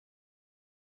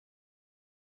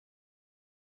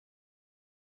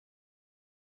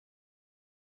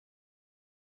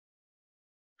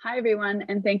Hi, everyone,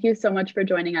 and thank you so much for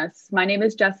joining us. My name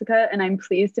is Jessica, and I'm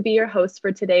pleased to be your host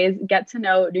for today's Get to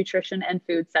Know Nutrition and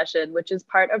Food session, which is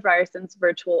part of Ryerson's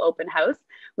virtual open house,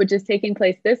 which is taking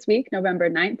place this week, November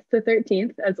 9th to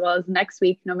 13th, as well as next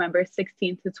week, November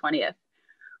 16th to 20th.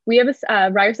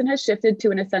 Ryerson has shifted to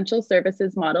an essential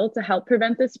services model to help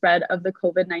prevent the spread of the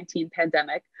COVID-19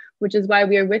 pandemic, which is why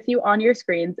we are with you on your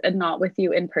screens and not with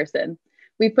you in person.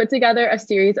 We've put together a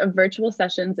series of virtual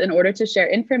sessions in order to share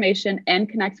information and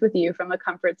connect with you from the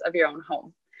comforts of your own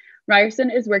home. Ryerson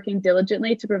is working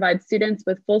diligently to provide students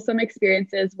with fulsome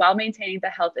experiences while maintaining the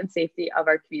health and safety of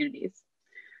our communities.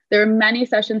 There are many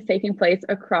sessions taking place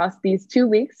across these 2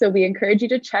 weeks, so we encourage you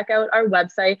to check out our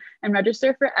website and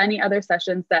register for any other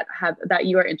sessions that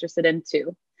you are interested in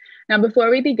too. Now, before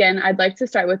we begin, I'd like to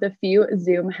start with a few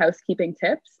Zoom housekeeping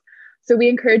tips. So we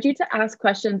encourage you to ask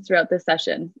questions throughout this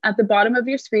session. At the bottom of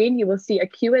your screen, you will see a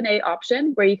Q&A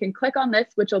option where you can click on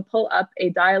this, which will pull up a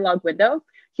dialogue window.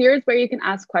 Here's where you can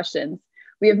ask questions.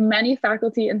 We have many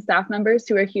faculty and staff members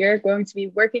who are here going to be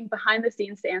working behind the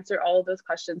scenes to answer all of those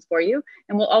questions for you.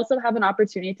 And we'll also have an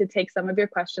opportunity to take some of your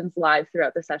questions live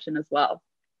throughout the session as well.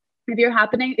 If you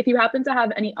happen to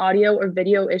have any audio or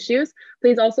video issues,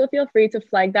 please also feel free to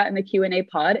flag that in the Q&A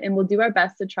pod, and we'll do our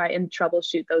best to try and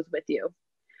troubleshoot those with you.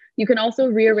 You can also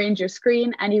rearrange your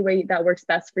screen any way that works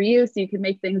best for you, so you can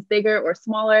make things bigger or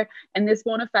smaller, and this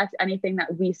won't affect anything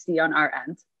that we see on our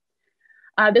end.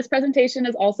 This presentation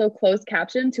is also closed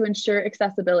captioned to ensure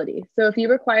accessibility. So if you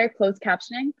require closed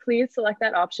captioning, please select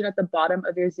that option at the bottom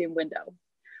of your Zoom window.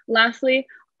 Lastly,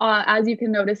 as you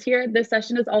can notice here, this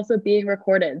session is also being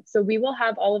recorded. So we will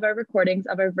have all of our recordings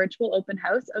of our virtual open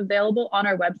house available on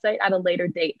our website at a later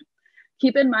date.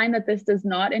 Keep in mind that this does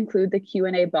not include the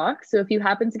Q&A box. So if you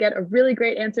happen to get a really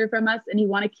great answer from us and you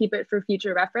want to keep it for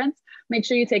future reference, make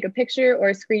sure you take a picture or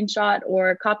a screenshot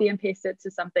or copy and paste it to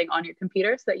something on your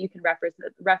computer so that you can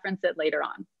reference it later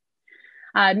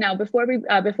on. Now, before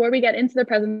we get into the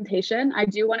presentation, I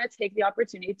do want to take the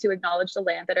opportunity to acknowledge the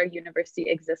land that our university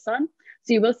exists on.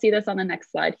 So you will see this on the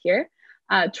next slide here.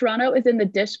 Toronto is in the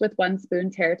Dish with One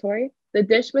Spoon territory. The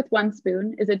Dish with One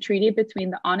Spoon is a treaty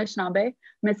between the Anishinaabe,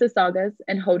 Mississaugas,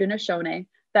 and Haudenosaunee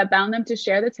that bound them to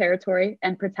share the territory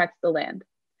and protect the land.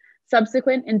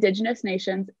 Subsequent Indigenous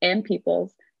nations and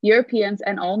peoples, Europeans,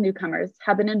 and all newcomers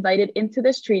have been invited into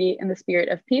this treaty in the spirit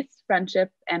of peace, friendship,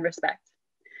 and respect.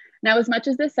 Now, as much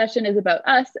as this session is about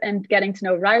us and getting to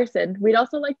know Ryerson, we'd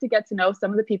also like to get to know some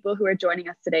of the people who are joining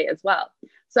us today as well.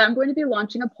 So I'm going to be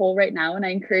launching a poll right now, and I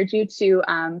encourage you to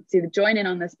join in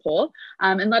on this poll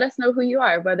and let us know who you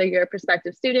are, whether you're a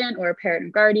prospective student or a parent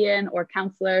and guardian or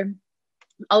counselor.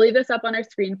 I'll leave this up on our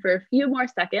screen for a few more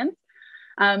seconds.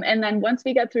 And then once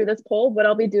we get through this poll, what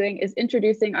I'll be doing is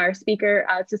introducing our speaker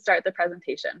to start the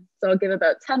presentation. So I'll give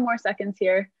about 10 more seconds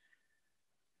here.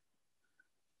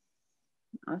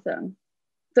 Awesome.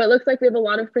 So it looks like we have a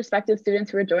lot of prospective students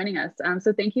who are joining us.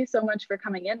 So thank you so much for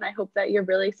coming in. I hope that you're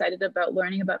really excited about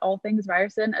learning about all things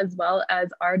Ryerson as well as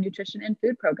our nutrition and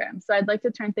food program. So I'd like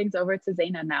to turn things over to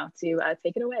Zaina now to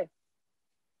take it away.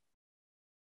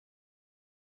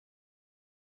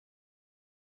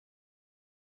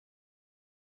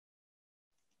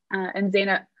 And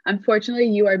Zaina, unfortunately,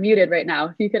 you are muted right now.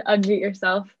 If you could unmute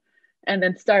yourself and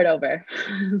then start over.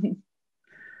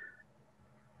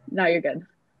 Now you're good.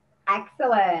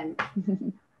 Excellent.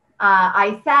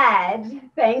 I said,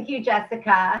 thank you,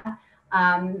 Jessica,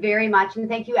 very much. And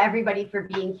thank you, everybody, for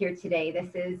being here today. This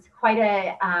is quite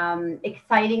an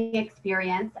exciting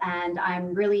experience. And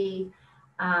I'm really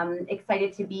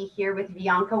excited to be here with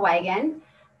Bianca Wagon,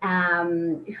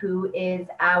 who is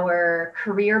our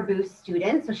Career Boost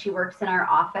student. So she works in our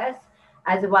office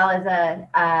as well as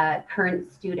a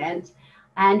current student.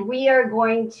 And we are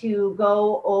going to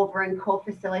go over and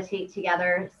co-facilitate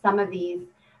together some of these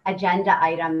agenda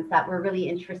items that we're really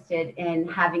interested in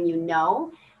having you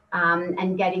know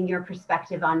and getting your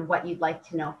perspective on what you'd like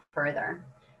to know further.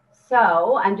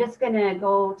 So I'm just going to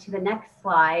go to the next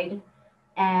slide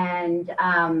and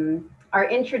our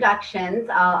introductions.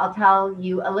 I'll tell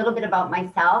you a little bit about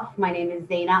myself. My name is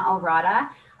Zaina Alrada.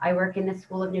 I work in the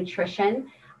School of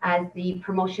Nutrition as the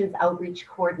Promotions Outreach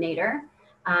Coordinator.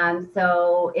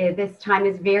 So this time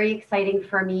is very exciting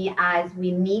for me as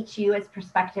we meet you as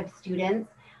prospective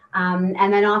students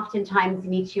and then oftentimes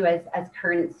meet you as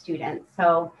current students.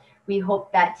 So we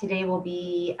hope that today will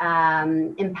be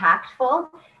impactful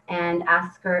and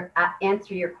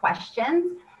answer your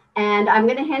questions. And I'm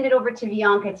going to hand it over to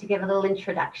Bianca to give a little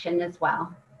introduction as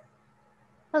well.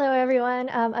 Hello, everyone.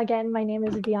 Again, my name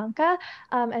is Bianca.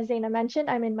 As Zaina mentioned,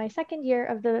 I'm in my second year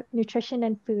of the Nutrition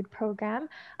and Food program.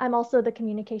 I'm also the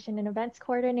Communication and Events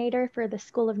Coordinator for the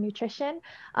School of Nutrition,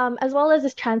 as well as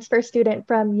a transfer student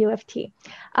from U of T.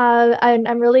 And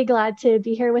I'm really glad to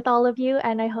be here with all of you,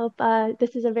 and I hope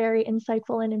this is a very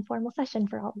insightful and informal session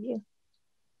for all of you.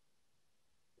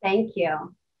 Thank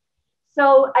you.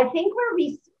 So I think where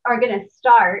we are going to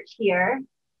start here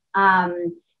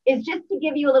is just to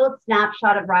give you a little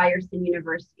snapshot of Ryerson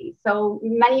University. So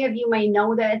many of you may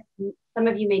know this, some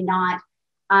of you may not,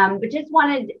 but just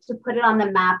wanted to put it on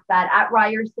the map that at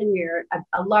Ryerson, we're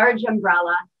a large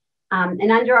umbrella,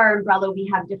 and under our umbrella, we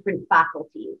have different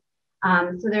faculties.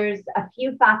 So there's a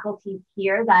few faculties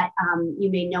here that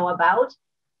you may know about.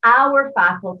 Our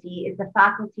faculty is the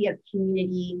Faculty of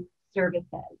Community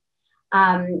Services.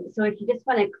 So if you just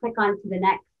want to click on to the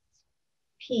next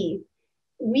piece,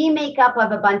 we make up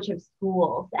of a bunch of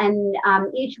schools, and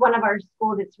each one of our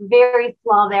schools, it's very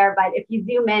small there, but if you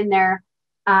zoom in there,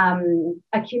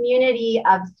 a community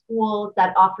of schools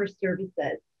that offer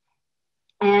services.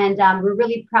 And we're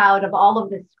really proud of all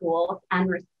of the schools, and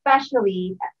we're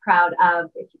especially proud of,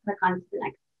 if you click on to the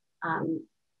next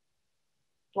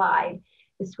slide,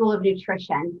 the School of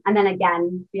Nutrition. And then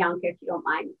again, Bianca, if you don't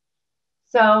mind.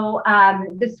 So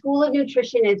the School of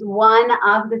Nutrition is one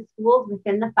of the schools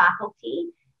within the faculty.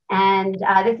 And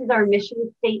this is our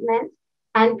mission statement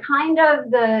and kind of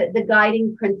the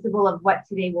guiding principle of what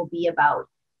today will be about.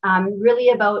 Really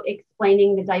about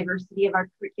explaining the diversity of our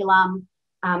curriculum,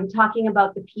 talking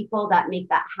about the people that make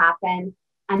that happen,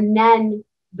 and then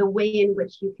the way in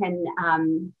which you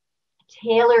can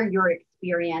tailor your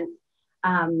experience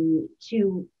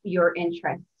to your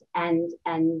interests. And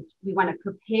we want to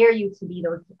prepare you to be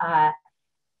those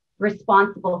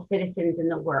responsible citizens in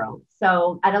the world.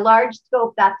 So at a large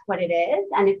scope, that's what it is.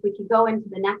 And if we could go into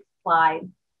the next slide,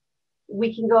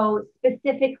 we can go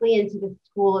specifically into the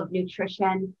School of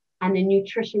Nutrition and the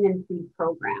Nutrition and Food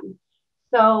program.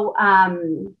 So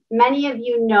many of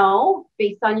you know,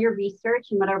 based on your research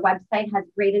and what our website has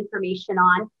great information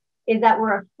on, is that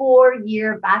we're a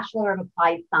 4-year Bachelor of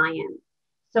Applied Science.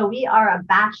 So we are a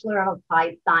Bachelor of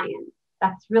Applied Science.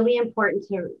 That's really important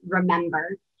to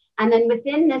remember. And then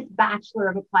within this Bachelor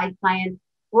of Applied Science,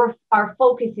 our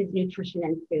focus is nutrition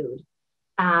and food.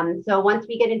 So once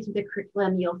we get into the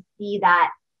curriculum, you'll see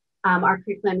that our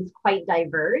curriculum is quite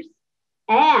diverse,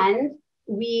 and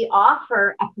we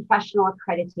offer a professional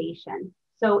accreditation.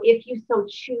 So if you so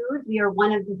choose, we are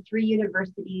one of the 3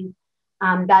 universities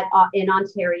that in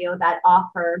Ontario that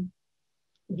offer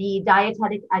the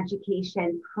dietetic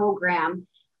education program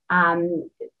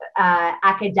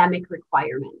academic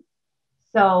requirements.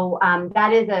 So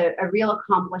that is a real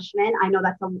accomplishment. I know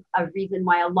that's a reason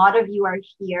why a lot of you are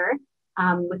here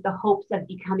with the hopes of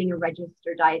becoming a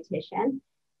registered dietitian.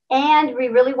 And we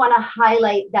really want to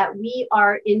highlight that we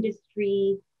are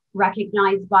industry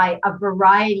recognized by a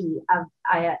variety of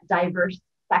diverse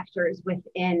sectors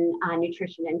within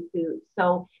nutrition and food.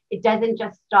 So it doesn't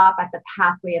just stop at the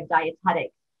pathway of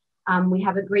dietetics. We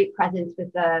have a great presence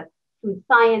with the food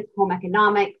science, home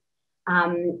economics,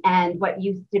 and what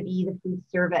used to be the food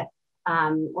service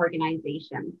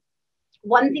organization.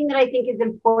 One thing that I think is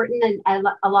important, and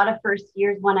a lot of first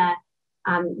years want to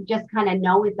just kind of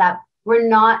know, is that we're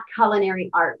not culinary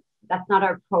arts. That's not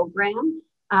our program.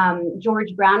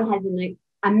 George Brown has an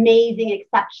amazing,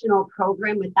 exceptional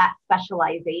program with that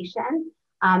specialization.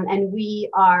 And we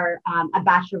are a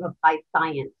Bachelor of Applied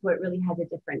Science, so it really has a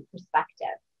different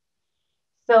perspective.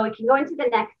 So we can go into the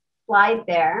next slide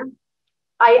there.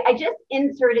 I just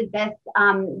inserted this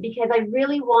because I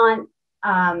really want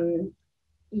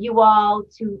you all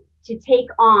to take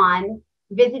on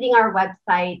visiting our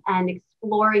website and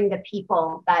exploring the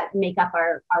people that make up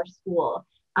our school.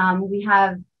 We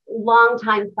have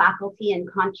longtime faculty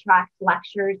and contract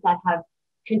lecturers that have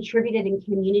contributed in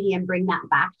community and bring that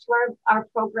back to our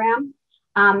program.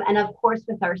 And of course,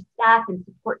 with our staff and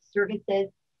support services,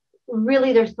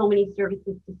 really there's so many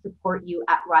services to support you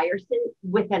at Ryerson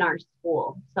within our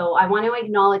school. So I want to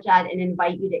acknowledge that and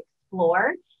invite you to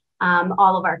explore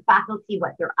all of our faculty,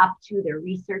 what they're up to, their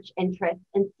research interests,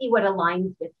 and see what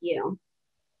aligns with you.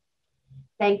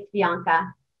 Thanks,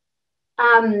 Bianca.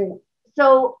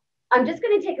 So I'm just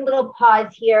going to take a little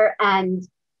pause here and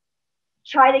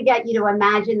try to get you to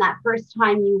imagine that first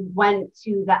time you went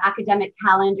to the academic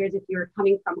calendars, if you're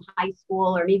coming from high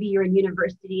school, or maybe you're in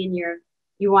university and you're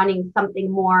wanting something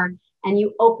more, and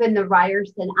you open the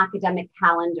Ryerson academic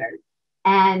calendar.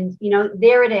 And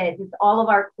there it is. It's all of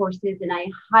our courses, and I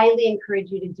highly encourage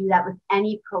you to do that with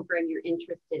any program you're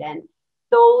interested in.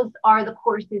 Those are the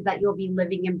courses that you'll be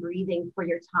living and breathing for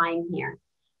your time here.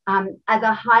 As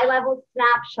a high level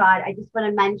snapshot, I just want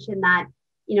to mention that,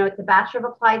 it's a Bachelor of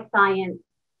Applied Science,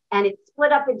 and it's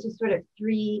split up into sort of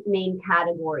three main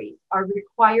categories. Our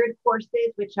required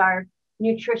courses, which are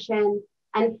nutrition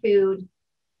and food,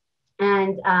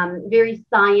 and very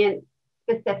science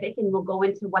specific, and we'll go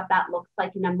into what that looks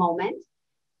like in a moment.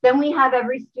 Then we have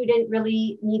every student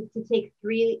really needs to take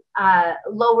 3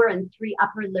 lower and 3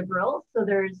 upper liberals. So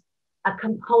there's a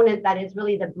component that is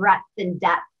really the breadth and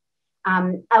depth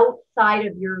outside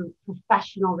of your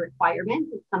professional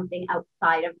requirements. It's something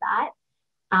outside of that.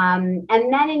 And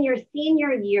then in your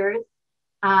senior years,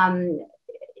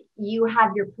 you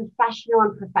have your professional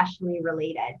and professionally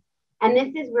related. And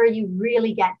this is where you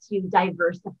really get to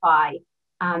diversify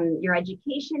your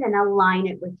education and align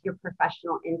it with your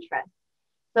professional interests.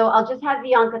 So I'll just have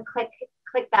Bianca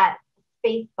click that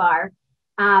space bar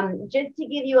just to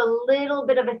give you a little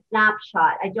bit of a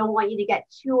snapshot. I don't want you to get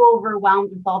too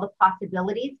overwhelmed with all the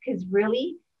possibilities, because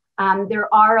really there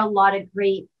are a lot of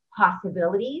great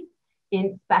possibilities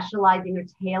in specializing or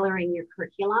tailoring your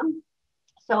curriculum.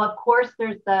 So of course,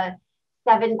 there's the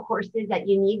 7 courses that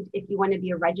you need if you want to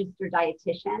be a registered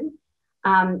dietitian.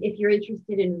 If you're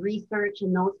interested in research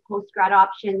and those postgrad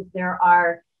options, there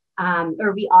are,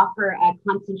 or we offer a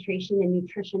concentration in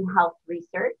nutrition health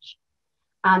research.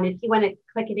 If you want to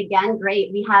click it again,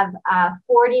 great. We have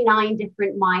 49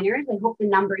 different minors. I hope the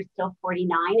number is still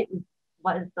 49. It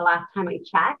was the last time I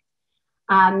checked.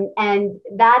 And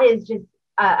that is just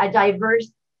a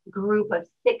diverse group of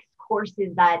 6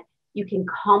 courses that you can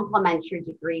complement your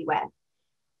degree with.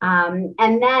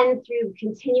 And then through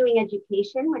continuing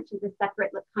education, which is a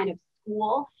separate kind of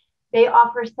school, they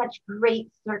offer such great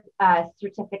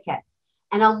certificates.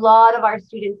 And a lot of our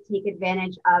students take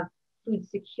advantage of food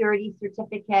security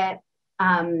certificate,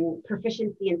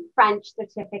 proficiency in French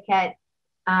certificate,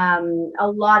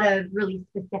 a lot of really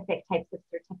specific types of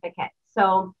certificates.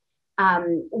 So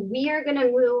we are going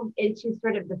to move into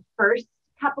sort of the first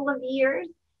couple of years,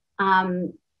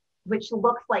 which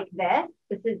looks like this.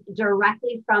 This is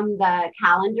directly from the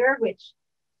calendar, which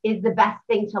is the best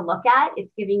thing to look at.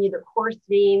 It's giving you the course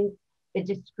names, the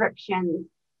descriptions,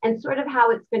 and sort of how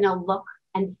it's going to look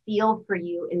and feel for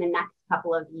you in the next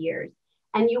couple of years.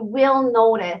 And you will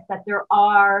notice that there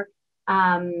are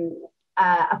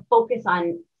a focus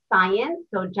on science,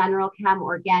 so general chem,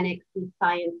 organic, food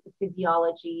science, the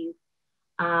physiology,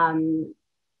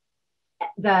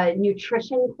 the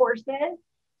nutrition courses.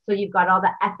 So you've got all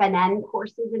the FNN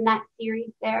courses in that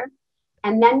series there.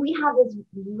 And then we have this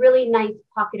really nice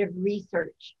pocket of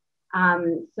research.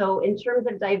 So in terms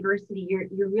of diversity,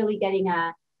 you're really getting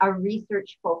a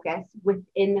research focus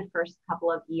within the first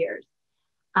couple of years.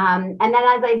 And then,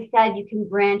 as I said, you can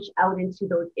branch out into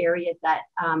those areas that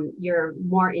you're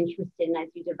more interested in as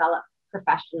you develop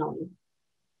professionally.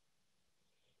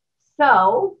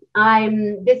 So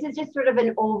this is just sort of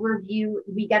an overview.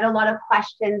 We get a lot of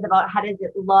questions about how does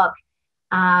it look.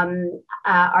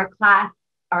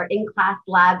 Our in-class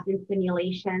labs and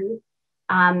simulations.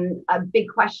 A big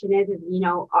question is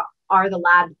are the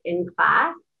labs in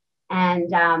class? And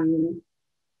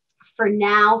for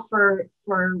now, for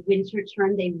winter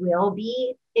term, they will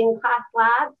be in-class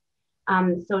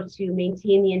labs. So to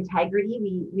maintain the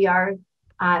integrity, we are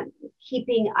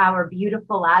keeping our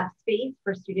beautiful lab space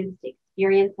for students to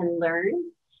experience and learn.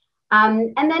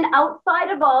 And then outside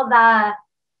of all the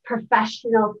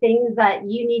professional things that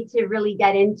you need to really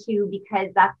get into, because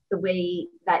that's the way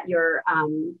that your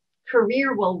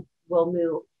career will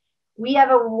move, we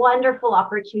have a wonderful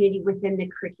opportunity within the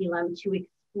curriculum to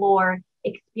explore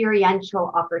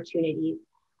experiential opportunities.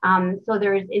 So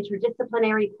there's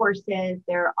interdisciplinary courses,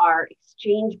 there are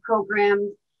exchange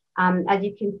programs. As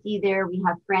you can see there, we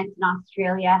have France and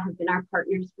Australia have been our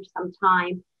partners for some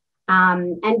time.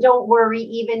 And don't worry,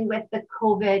 even with the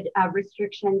COVID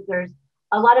restrictions, there's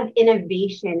a lot of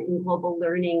innovation in global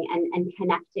learning and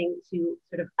connecting to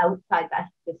sort of outside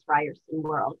this Ryerson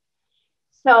world.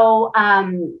 So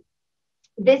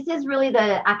this is really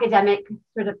the academic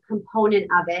sort of component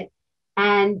of it.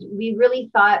 And we really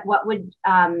thought what would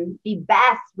be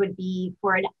best would be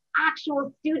for an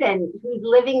actual student who's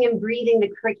living and breathing the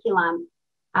curriculum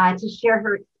to share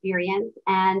her experience.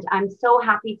 And I'm so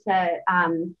happy to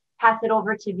pass it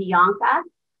over to Bianca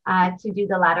to do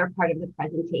the latter part of the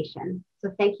presentation.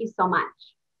 So thank you so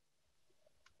much.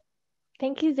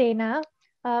 Thank you, Zaina.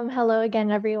 Hello again,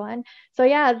 everyone. So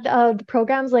yeah, the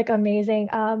program's like amazing.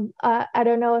 I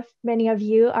don't know if many of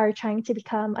you are trying to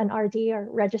become an RD or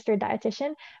registered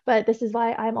dietitian, but this is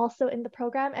why I'm also in the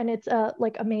program, and it's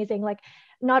like amazing. Like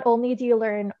not only do you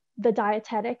learn the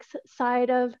dietetics side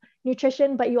of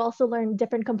nutrition, but you also learn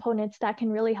different components that can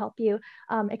really help you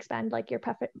expand like your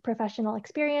professional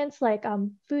experience, like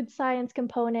food science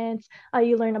components.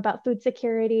 You learn about food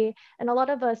security and a lot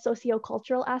of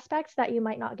sociocultural aspects that you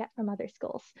might not get from other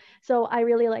schools. So I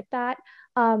really like that.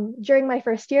 During my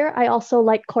first year, I also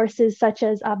like courses such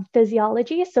as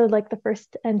physiology. So like the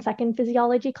first and second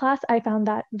physiology class, I found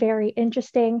that very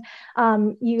interesting.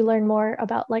 You learn more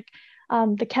about like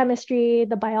the chemistry,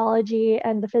 the biology,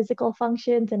 and the physical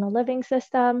functions in a living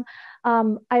system.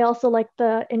 I also like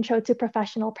the intro to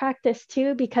professional practice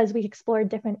too, because we explored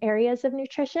different areas of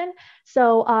nutrition.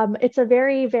 So it's a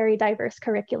very, very diverse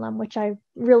curriculum, which I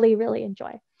really, really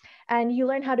enjoy. And you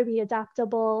learn how to be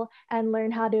adaptable and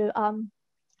learn how to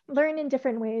learn in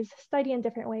different ways, study in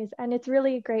different ways. And it's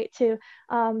really great to,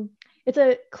 it's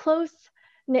a close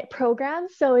knit program.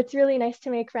 So it's really nice to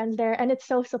make friends there, and it's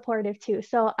so supportive too.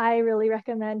 So I really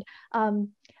recommend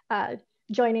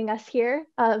joining us here.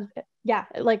 Yeah,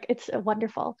 like it's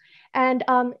wonderful. And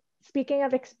speaking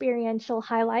of experiential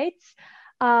highlights,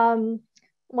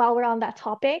 while we're on that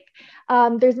topic,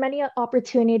 there's many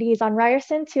opportunities on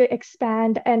Ryerson to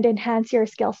expand and enhance your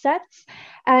skill sets.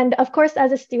 And of course,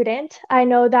 as a student, I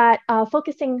know that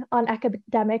focusing on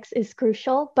academics is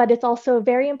crucial, but it's also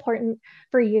very important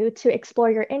for you to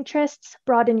explore your interests,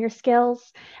 broaden your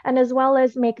skills, and as well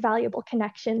as make valuable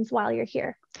connections while you're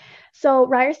here. So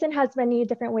Ryerson has many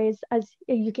different ways as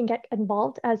you can get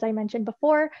involved, as I mentioned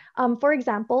before. For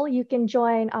example, you can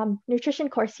join Nutrition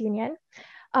Course Union,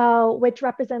 which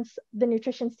represents the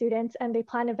nutrition students, and they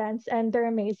plan events and they're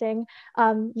amazing.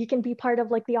 You can be part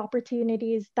of like the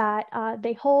opportunities that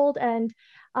they hold, and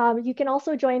you can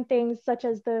also join things such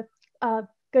as the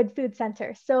Good Food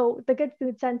Center. So the Good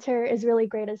Food Center is really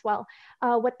great as well.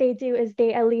 What they do is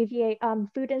they alleviate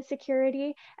food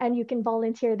insecurity, and you can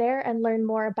volunteer there and learn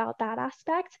more about that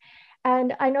aspect.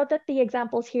 And I know that the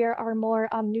examples here are more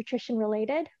nutrition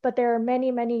related, but there are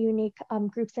many, many unique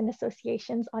groups and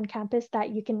associations on campus that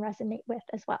you can resonate with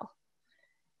as well.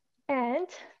 And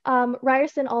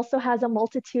Ryerson also has a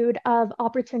multitude of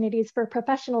opportunities for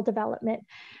professional development.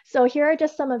 So here are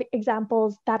just some of the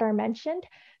examples that are mentioned.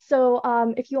 So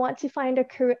if you want to find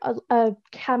a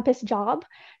campus job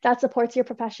that supports your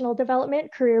professional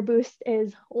development, Career Boost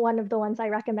is one of the ones I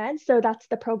recommend. So that's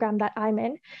the program that I'm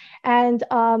in. And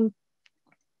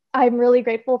I'm really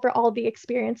grateful for all the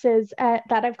experiences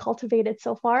that I've cultivated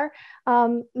so far.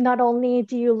 Not only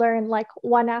do you learn like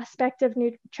one aspect of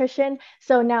nutrition,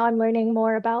 so now I'm learning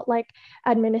more about like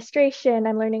administration.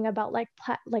 I'm learning about like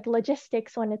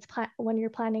logistics when you're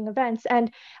planning events,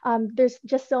 and there's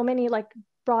just so many like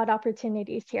broad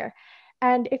opportunities here.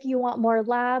 And if you want more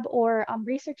lab or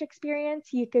research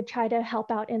experience, you could try to help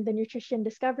out in the nutrition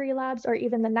discovery labs or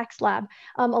even the next lab.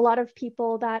 A lot of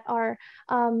people that are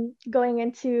going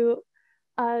into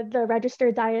the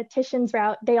registered dietitians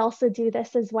route, they also do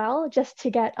this as well, just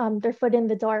to get their foot in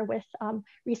the door with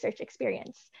research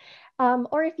experience.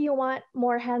 Or if you want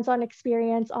more hands-on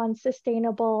experience on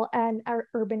sustainable and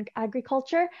urban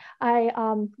agriculture, I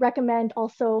recommend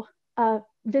also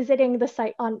visiting the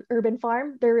site on Urban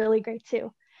Farm. They're really great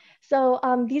too. So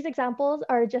these examples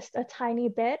are just a tiny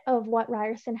bit of what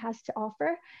Ryerson has to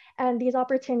offer. And these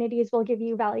opportunities will give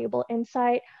you valuable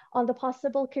insight on the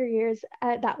possible careers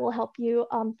that will help you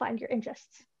find your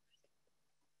interests.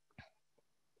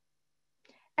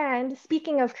 And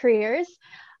speaking of careers,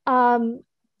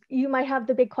 you might have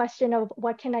the big question of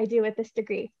what can I do with this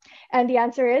degree? And the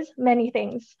answer is many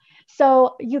things.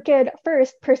 So you could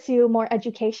first pursue more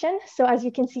education. So as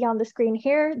you can see on the screen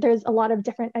here, there's a lot of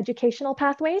different educational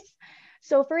pathways.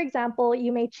 So for example,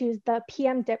 you may choose the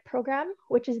PM-DIP program,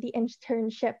 which is the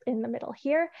internship in the middle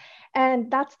here. And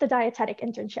that's the dietetic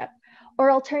internship. Or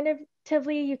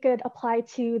alternatively, you could apply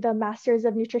to the Masters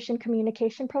of Nutrition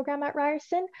Communication program at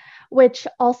Ryerson, which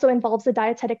also involves a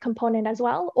dietetic component as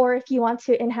well. Or if you want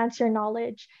to enhance your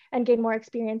knowledge and gain more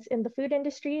experience in the food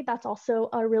industry, that's also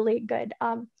a really good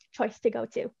choice to go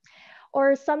to.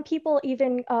 Or some people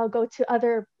even go to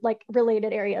other like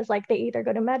related areas, like they either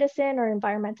go to medicine or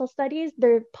environmental studies.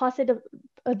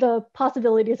 The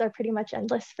possibilities are pretty much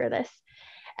endless for this.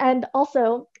 And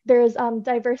also there's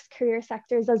diverse career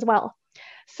sectors as well.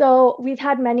 So we've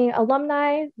had many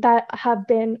alumni that have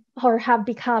been or have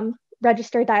become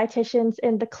registered dietitians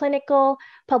in the clinical,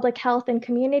 public health, and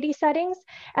community settings.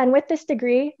 And with this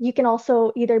degree, you can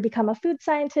also either become a food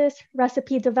scientist,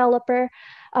 recipe developer,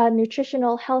 a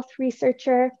nutritional health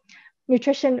researcher,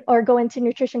 nutrition, or go into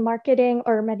nutrition marketing,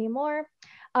 or many more.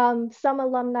 Some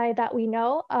alumni that we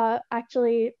know,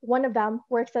 actually one of them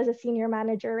works as a senior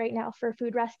manager right now for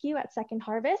food rescue at Second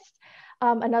Harvest.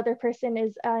 Another person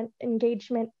is an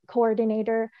engagement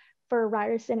coordinator for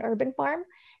Ryerson Urban Farm.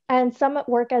 And some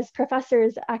work as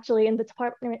professors actually in the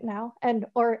department now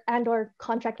or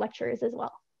contract lecturers as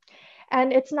well.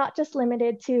 And it's not just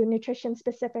limited to nutrition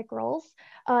specific roles.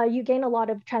 You gain a lot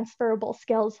of transferable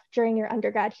skills during your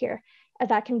undergrad here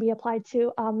that can be applied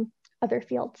to other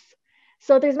fields.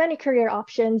 So there's many career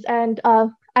options, and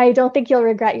I don't think you'll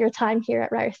regret your time here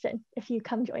at Ryerson if you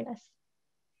come join us.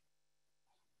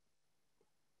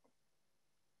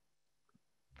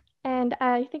 And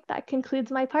I think that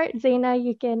concludes my part. Zaina,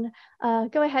 you can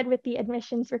go ahead with the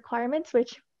admissions requirements,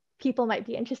 which people might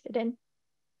be interested in.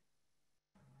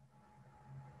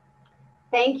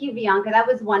 Thank you, Bianca. That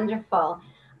was wonderful.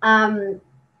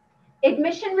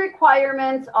 Admission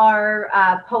requirements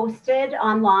are posted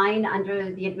online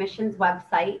under the admissions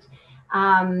website.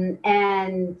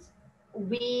 And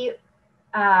we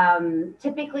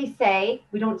typically say,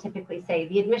 we don't typically say,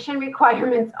 the admission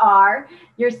requirements are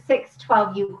your 6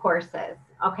 12U courses,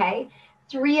 okay?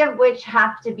 3 of which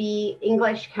have to be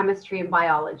English, chemistry, and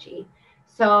biology.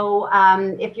 So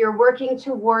if you're working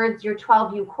towards your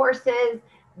 12U courses,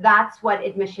 that's what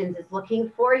admissions is looking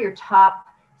for, your top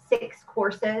 6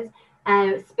 courses,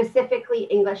 and specifically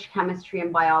English, chemistry,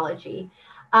 and biology.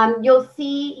 You'll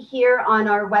see here on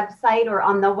our website or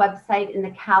on the website in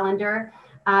the calendar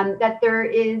that there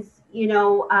is, you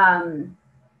know,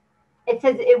 it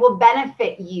says it will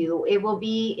benefit you. It will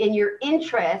be in your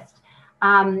interest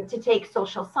to take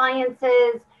social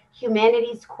sciences,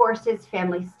 humanities courses,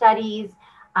 family studies,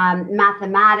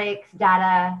 mathematics,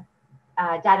 data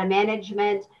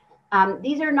management.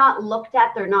 These are not looked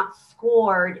at, they're not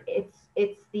scored.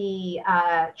 It's the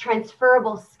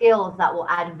transferable skills that will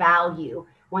add value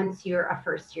once you're a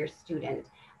first-year student.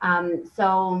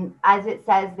 So as it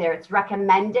says there, it's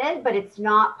recommended, but it's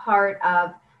not part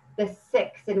of the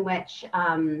 6 in which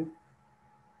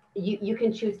you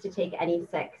can choose to take any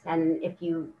 6. And if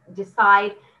you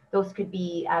decide, those could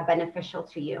be beneficial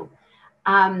to you.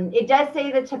 It does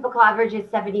say the typical average is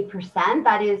 70%.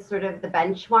 That is sort of the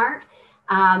benchmark.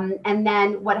 And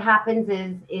then what happens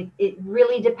is it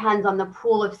really depends on the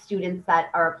pool of students that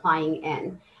are applying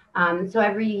in. So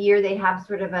every year they have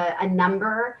sort of a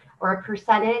number or a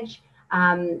percentage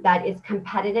that is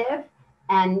competitive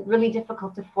and really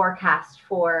difficult to forecast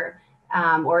for,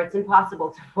 or it's impossible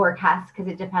to forecast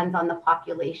because it depends on the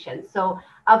population. So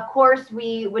of course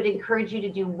we would encourage you to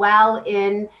do well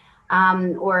in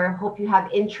or hope you have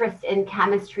interest in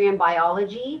chemistry and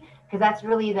biology, because that's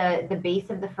really the base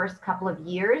of the first couple of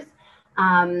years,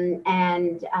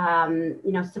 and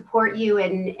you know, support you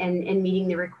in meeting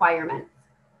the requirements.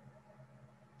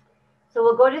 So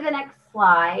we'll go to the next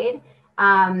slide.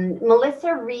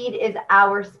 Melissa Reed is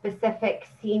our specific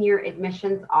senior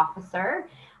admissions officer.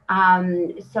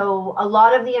 So a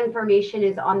lot of the information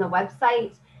is on the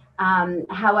website.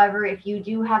 However, if you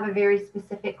do have a very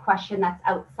specific question that's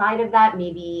outside of that,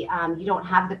 maybe you don't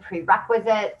have the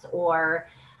prerequisites or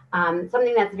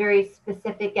something that's very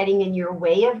specific getting in your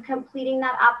way of completing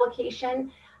that application,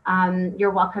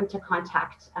 you're welcome to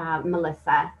contact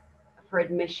Melissa for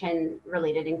admission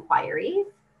related inquiries.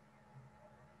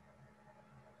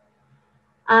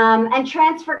 And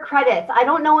transfer credits. I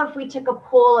don't know if we took a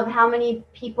poll of how many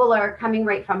people are coming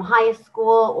right from high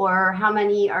school or how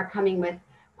many are coming with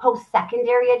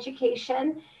post-secondary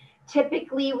education.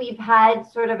 Typically, we've had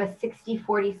sort of a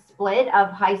 60-40 split of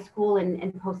high school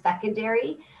and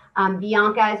post-secondary.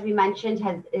 Bianca, as we mentioned,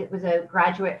 was a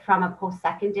graduate from a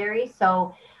post-secondary.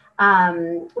 So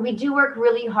we do work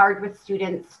really hard with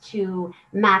students to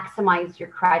maximize your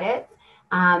credits.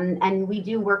 And we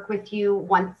do work with you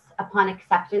once upon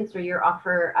acceptance or your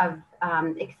offer of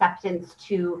acceptance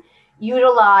to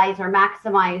utilize or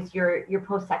maximize your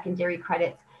post-secondary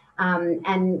credits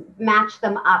and match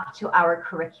them up to our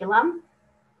curriculum.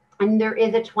 And there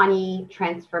is a 20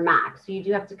 transfer max. So you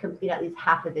do have to complete at least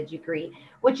half of the degree,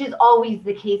 which is always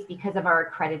the case because of our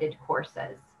accredited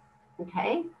courses.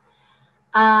 Okay.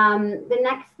 The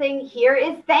next thing here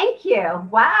is thank you.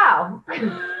 Wow.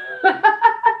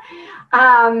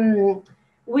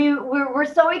 We're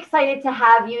so excited to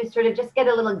have you sort of just get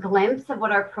a little glimpse of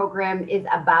what our program is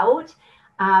about.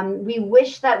 We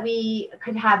wish that we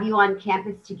could have you on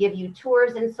campus to give you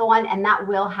tours and so on, and that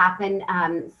will happen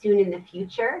soon in the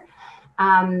future.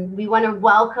 We want to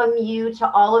welcome you to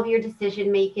all of your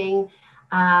decision making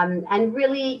and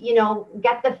really, you know,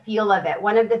 get the feel of it.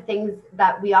 One of the things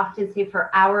that we often say for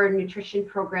our nutrition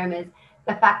program is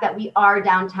the fact that we are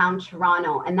downtown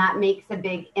Toronto, and that makes a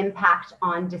big impact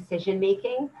on decision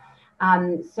making.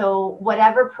 So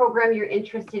whatever program you're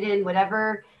interested in,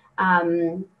 whatever,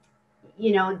 the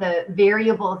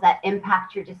variables that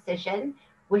impact your decision,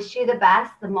 wish you the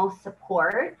best, the most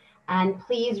support. And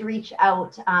please reach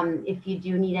out if you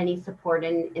do need any support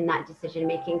in that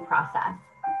decision-making process.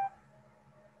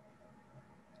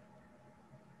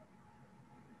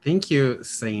 Thank you,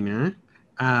 Zaina.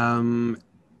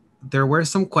 There were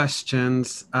some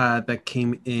questions that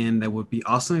came in that would be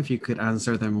awesome if you could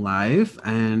answer them live.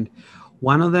 And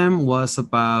one of them was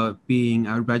about being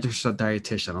a registered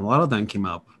dietitian. A lot of them came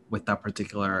up with that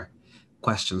particular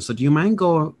question. So do you mind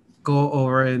go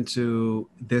over into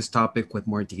this topic with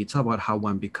more detail about how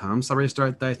one becomes a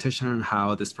registered dietitian and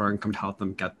how this program can help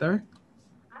them get there?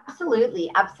 Absolutely,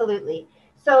 absolutely.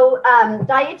 So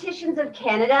Dietitians of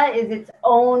Canada is its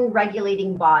own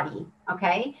regulating body,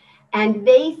 okay? And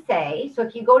they say, so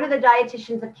if you go to the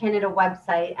Dietitians of Canada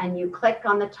website and you click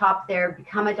on the top there,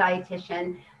 become a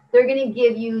dietitian, they're going to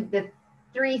give you the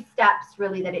 3 steps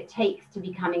really that it takes to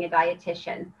becoming a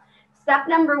dietitian. Step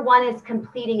number 1 is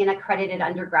completing an accredited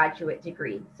undergraduate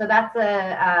degree. So that's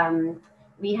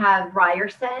we have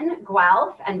Ryerson,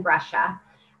 Guelph, and Brescia,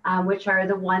 which are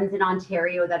the ones in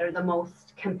Ontario that are the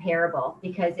most comparable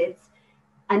because it's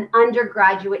an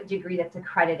undergraduate degree that's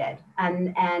accredited.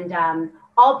 And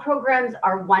all programs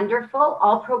are wonderful.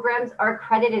 All programs are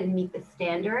accredited and meet the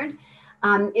standard.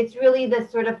 It's really the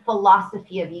sort of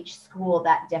philosophy of each school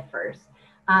that differs.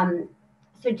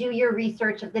 So do your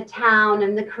research of the town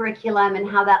and the curriculum and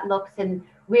how that looks and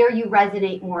where you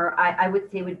resonate more, I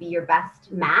would say would be your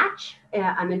best match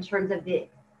in terms of the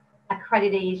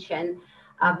accreditation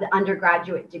of the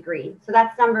undergraduate degree. So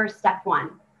that's step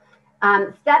 1.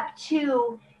 Step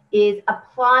 2 is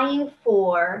applying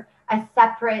for a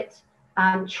separate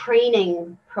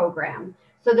training program.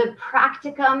 So the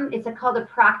practicum, it's called a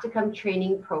practicum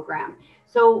training program.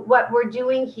 So what we're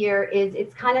doing here is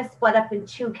it's kind of split up in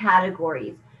 2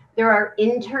 categories. There are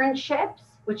internships,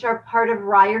 which are part of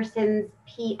Ryerson's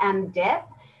PMDIP.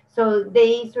 So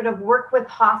they sort of work with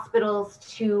hospitals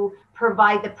to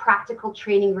provide the practical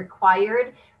training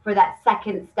required for that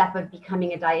second step of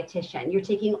becoming a dietitian. You're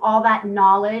taking all that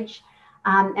knowledge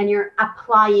and you're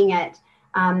applying it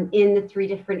in the 3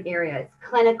 different areas: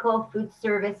 clinical, food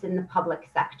service, and the public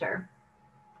sector.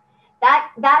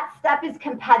 That step is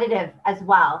competitive as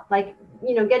well. Like,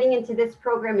 getting into this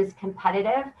program is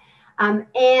competitive.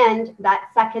 And that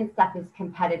second step is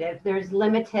competitive. There's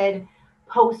limited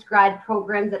post-grad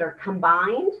programs that are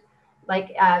combined. Like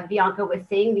Bianca was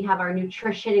saying, we have our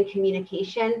nutrition and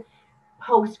communication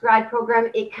post-grad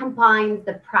program. It combines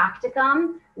the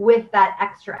practicum with that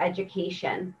extra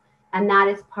education. And that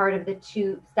is part of the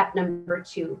step number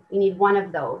 2. You need one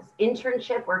of those,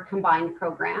 internship or combined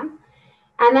program.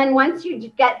 And then once you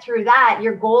get through that,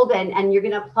 you're golden, and you're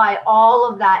going to apply all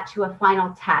of that to a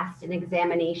final test and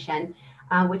examination,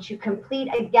 which you complete.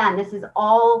 Again, this is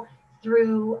all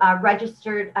through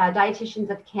Registered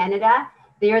Dietitians of Canada.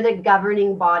 They are the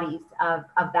governing bodies of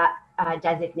that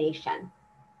designation.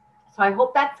 So I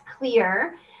hope that's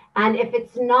clear. And if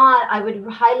it's not, I would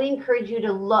highly encourage you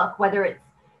to look, whether it's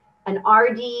an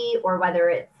RD or whether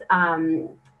it's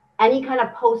any kind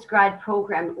of post-grad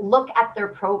program, look at their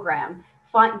program.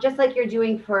 Just like you're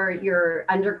doing for your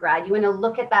undergrad, you want to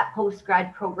look at that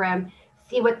post-grad program,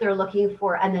 see what they're looking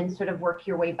for, and then sort of work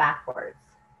your way backwards.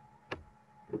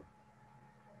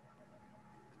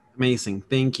 Amazing,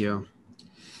 thank you.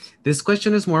 This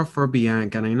question is more for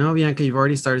Bianca, and I know, Bianca, you've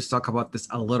already started to talk about this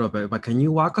a little bit, but can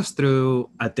you walk us through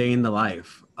a day in the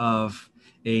life of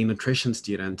a nutrition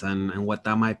student and what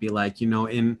that might be like, before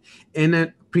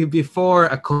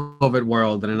a COVID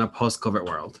world and in a post-COVID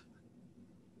world?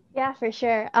 Yeah, for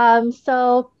sure.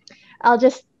 So I'll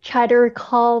just try to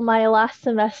recall my last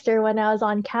semester when I was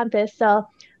on campus. So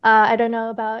I don't know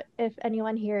about if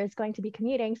anyone here is going to be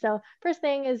commuting. So first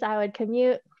thing is I would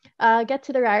commute, get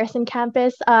to the Ryerson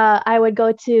campus. I would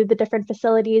go to the different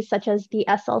facilities such as the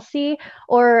SLC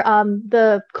or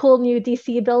the cool new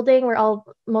DC building where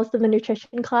most of the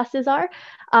nutrition classes are,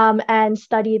 and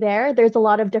study there. There's a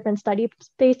lot of different study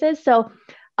spaces. So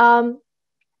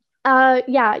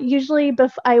usually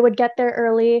I would get there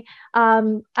early.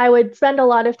 I would spend a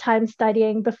lot of time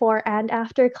studying before and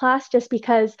after class just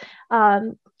because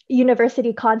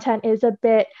university content is a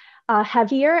bit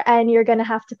heavier and you're going to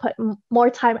have to put more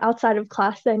time outside of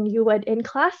class than you would in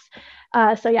class.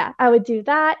 I would do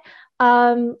that.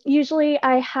 Usually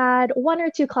I had 1 or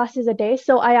 2 classes a day.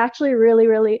 So I actually really,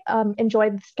 really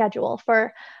enjoyed the schedule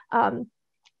for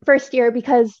first year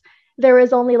because there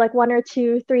was only like 1 or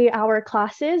 2 3-hour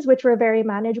classes, which were very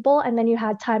manageable. And then you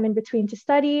had time in between to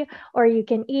study, or you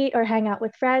can eat or hang out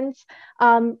with friends.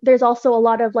 There's also a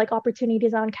lot of like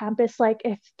opportunities on campus. Like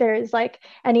if there's like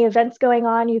any events going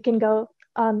on, you can go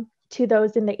to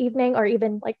those in the evening or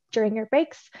even like during your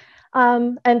breaks.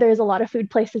 And there's a lot of food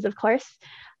places, of course.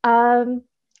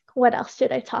 What else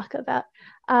should I talk about?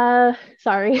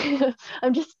 Sorry,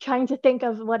 I'm just trying to think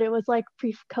of what it was like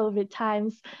pre-COVID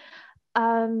times.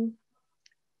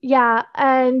 Yeah,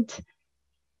 and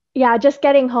yeah, just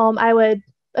getting home, I would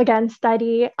again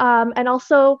study. And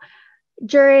also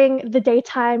during the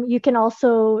daytime, you can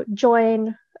also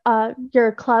join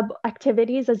your club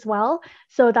activities as well.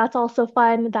 So that's also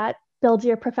fun. That builds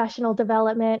your professional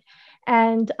development.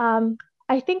 And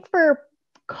I think for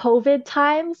COVID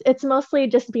times, it's mostly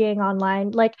just being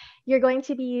online. Like you're going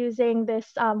to be using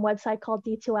this website called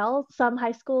D2L. Some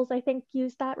high schools, I think,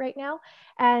 use that right now.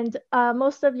 And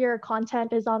most of your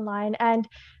content is online. And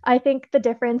I think the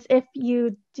difference, if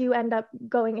you do end up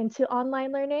going into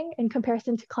online learning in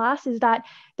comparison to class, is that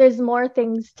there's more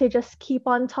things to just keep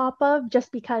on top of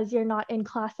just because you're not in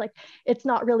class. Like it's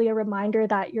not really a reminder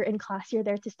that you're in class, you're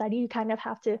there to study. You kind of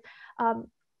have to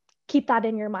keep that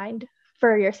in your mind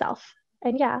for yourself.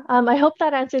 And yeah, I hope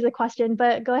that answers the question,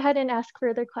 but go ahead and ask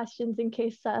further questions in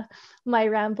case my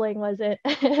rambling wasn't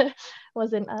a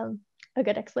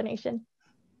good explanation.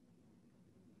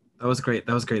 That was great.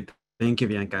 That was great. Thank you,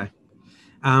 Bianca.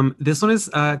 This one is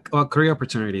about career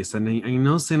opportunities. And I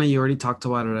know, Sina, you already talked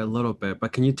about it a little bit,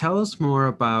 but can you tell us more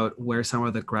about where some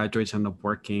of the graduates end up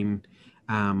working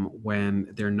when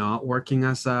they're not working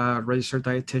as a registered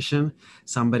dietitian?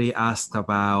 Somebody asked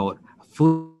about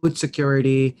food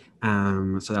security.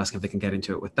 So they're asking if they can get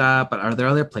into it with that, but are there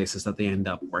other places that they end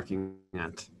up working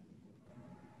at?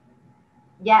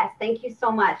 Yes, thank you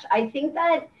so much. I think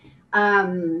that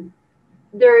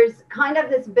there's kind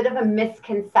of this bit of a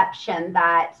misconception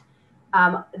that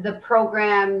the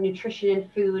program Nutrition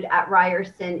and Food at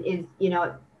Ryerson is,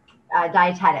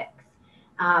 dietetics.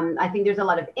 I think there's a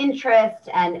lot of interest,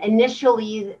 and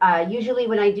initially, usually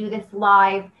when I do this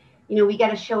live, we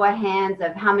get a show of hands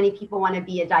of how many people want to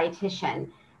be a dietitian.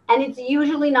 And it's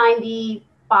usually 95%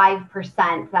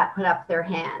 that put up their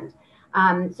hand.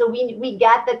 So we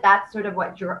get that that's sort of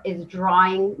what is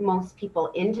drawing most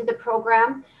people into the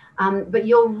program. But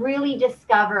you'll really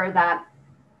discover that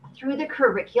through the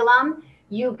curriculum,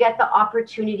 you get the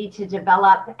opportunity to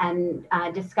develop and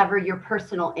discover your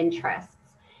personal interests.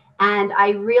 And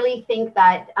I really think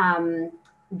that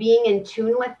being in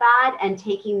tune with that and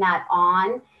taking that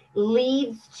on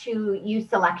leads to you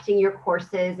selecting your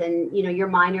courses and your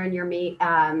minor and your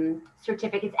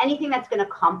certificates, anything that's going to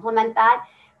complement that.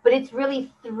 But it's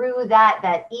really through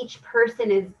that each person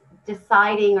is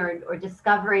deciding or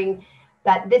discovering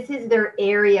that this is their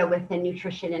area within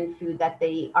nutrition and food that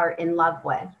they are in love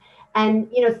with. And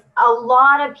a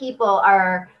lot of people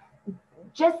are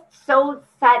just so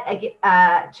set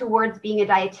towards being a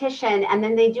dietitian, and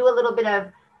then they do a little bit of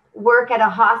work at a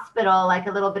hospital, like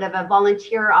a little bit of a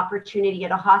volunteer opportunity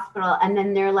at a hospital, and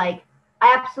then they're like,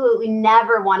 I absolutely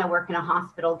never want to work in a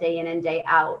hospital day in and day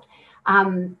out.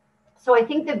 So I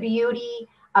think the beauty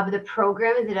of the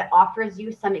program is that it offers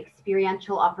you some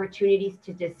experiential opportunities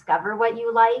to discover what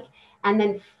you like. And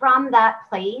then from that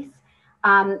place,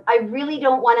 I really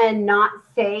don't want to not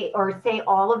say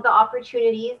all of the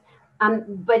opportunities,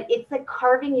 but it's like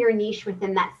carving your niche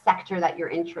within that sector that you're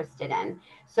interested in.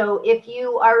 So if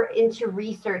you are into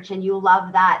research and you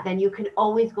love that, then you can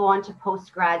always go on to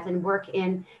postgrads and work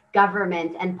in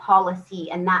government and policy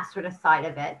and that sort of side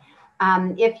of it.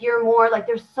 If you're more like,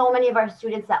 there's so many of our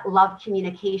students that love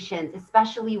communications,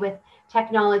 especially with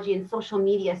technology and social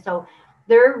media. So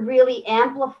they're really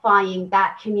amplifying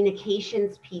that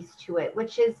communications piece to it,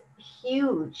 which is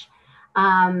huge.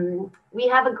 We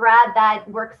have a grad that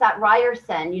works at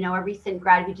Ryerson, a recent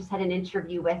grad we just had an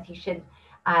interview with. You should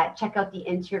check out the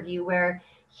interview where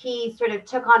he sort of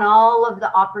took on all of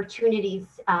the opportunities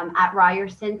at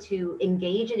Ryerson to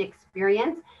engage and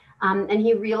experience. And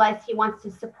he realized he wants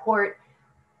to support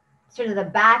sort of the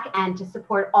back end to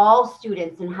support all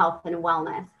students in health and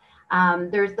wellness.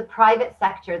 There's the private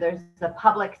sector, there's the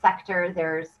public sector,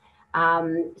 there's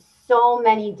so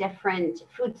many different,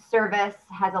 food service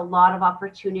has a lot of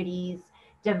opportunities,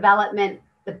 development,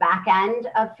 the back end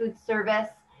of food service.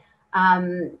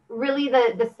 Really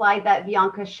the slide that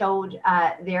Bianca showed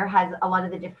there has a lot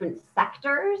of the different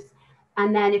sectors.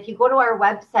 And then if you go to our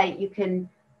website, you can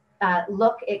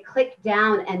click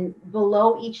down, and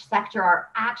below each sector are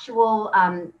actual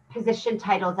position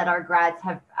titles that our grads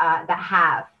have,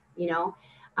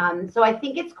 so I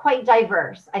think it's quite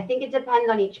diverse. I think it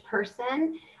depends on each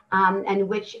person. and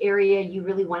which area you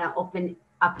really want to open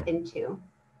up into.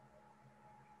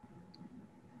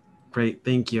 Great,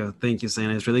 thank you,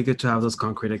 Sana. It's really good to have those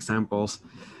concrete examples.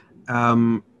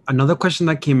 Another question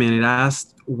that came in, it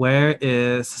asked, where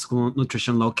is school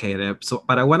nutrition located? So,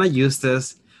 but I want to use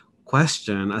this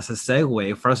question as a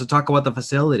segue for us to talk about the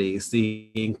facilities, the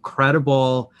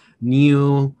incredible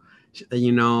new,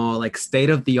 like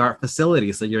state-of-the-art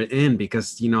facilities that you're in,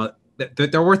 because,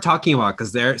 they're worth talking about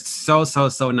because they're so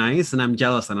nice, and I'm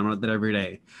jealous and I'm not there every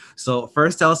day. So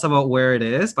first, tell us about where it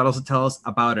is, but also tell us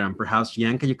about it. And perhaps,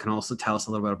 Bianca, you can also tell us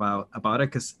a little bit about it,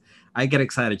 because I get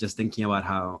excited just thinking about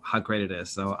how great it is.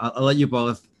 So I'll let you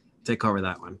both take over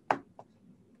that one.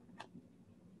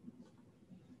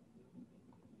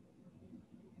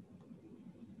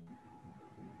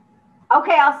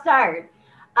 Okay, I'll start.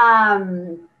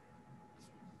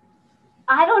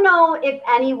 I don't know if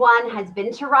anyone has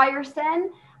been to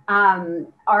Ryerson.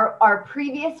 Our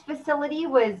previous facility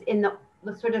was in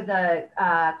the sort of the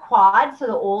quad, so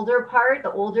the older part,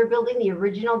 the older building, the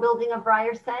original building of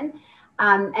Ryerson.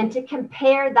 And to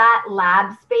compare that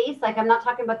lab space, like I'm not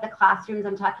talking about the classrooms,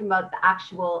 I'm talking about the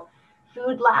actual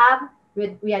food lab.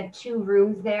 We had 2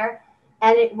 rooms there,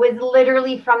 and it was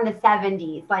literally from the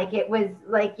 70s. Like it was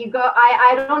like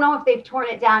I don't know if they've torn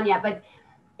it down yet, but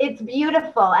it's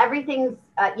beautiful. Everything's,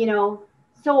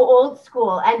 so old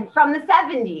school and from the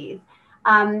 70s.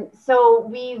 So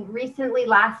we recently,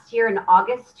 last year in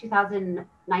August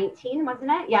 2019,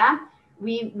 wasn't it? Yeah.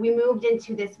 We moved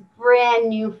into this brand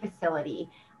new facility.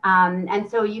 And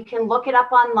so you can look it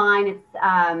up online. It's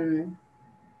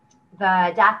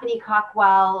the Daphne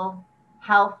Cockwell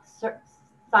Health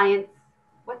Science.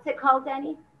 What's it called,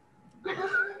 Danny?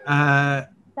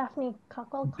 Daphne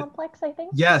Cockwell Complex, I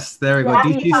think. Yes, there we go.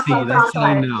 Daphne DCC, Cockwell that's how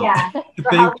I Complex, know. yeah,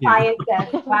 for health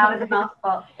scientists. Wow, it's a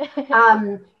mouthful.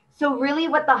 So really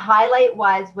what the highlight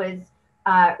was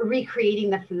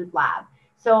recreating the food lab.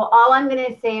 So all I'm going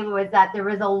to say was that there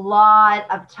was a lot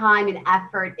of time and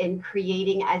effort in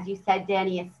creating, as you said,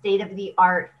 Danny, a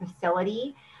state-of-the-art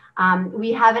facility.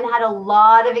 We haven't had a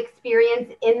lot of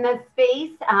experience in the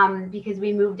space because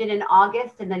we moved in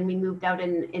August and then we moved out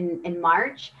in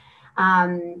March.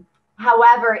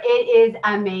 However, it is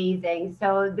amazing.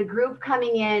 So the group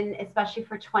coming in, especially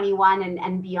for 21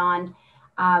 and beyond,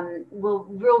 will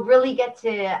really get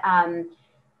to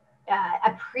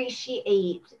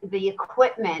appreciate the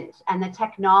equipment and the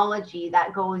technology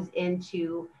that goes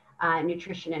into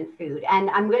nutrition and food. And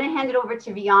I'm going to hand it over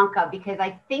to Bianca because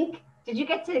I think, did you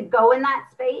get to go in that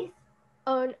space?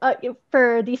 Oh,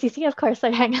 for DCC, of course, I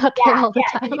hang out there all the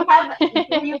time.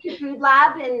 Were you in food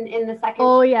lab in the second?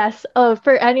 Oh, yes. Oh,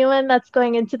 for anyone that's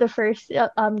going into the first,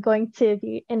 going to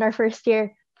be in our first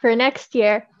year for next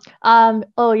year,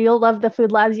 you'll love the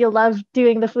food labs. You'll love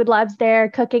doing the food labs there,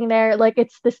 cooking there. Like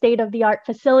it's the state-of-the-art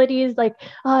facilities. Like,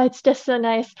 it's just so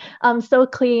nice. So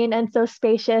clean and so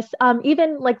spacious.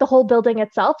 Even like the whole building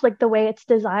itself, like the way it's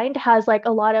designed has like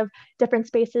a lot of different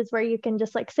spaces where you can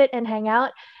just like sit and hang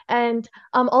out. And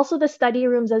also the study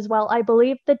rooms as well. I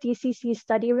believe the DCC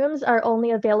study rooms are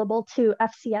only available to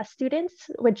FCS students,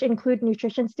 which include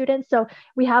nutrition students. So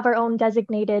we have our own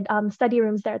designated study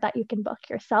rooms there that you can book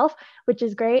yourself, which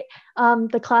is great.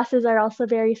 The classes are also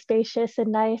very spacious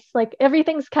and nice. Like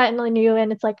everything's kind of new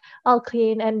and it's like all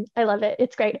clean and I love it.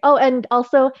 It's great. Oh, and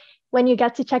also when you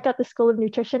get to check out the School of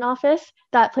Nutrition office,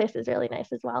 that place is really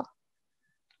nice as well.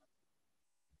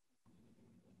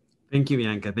 Thank you,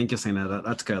 Bianca. Thank you, Sana.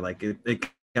 That's good. Like it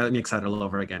got me excited all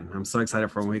over again. I'm so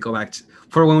excited for when we go back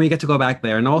when we get to go back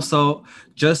there. And also,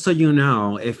 just so you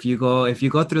know, if you go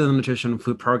through the nutrition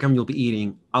food program, you'll be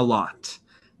eating a lot.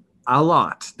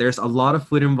 There's a lot of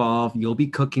food involved. You'll be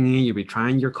cooking it. You'll be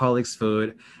trying your colleagues'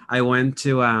 food. I went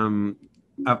to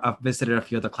I've visited a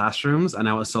few of the classrooms, and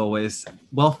I was always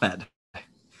well fed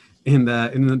in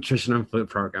the nutrition and food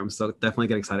program. So definitely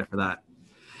get excited for that.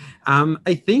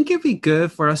 I think it'd be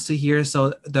good for us to hear.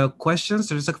 So the questions,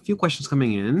 there's a few questions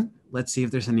coming in. Let's see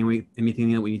if there's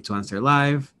anything that we need to answer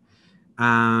live.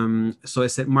 So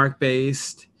is it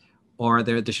mark-based or are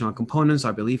there additional components?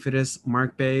 I believe it is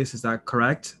mark-based. Is that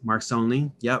correct? Marks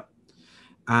only? Yep.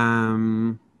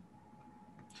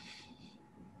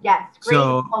 Yes,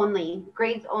 grades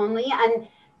only. And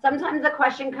sometimes the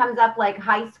question comes up like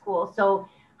high school. So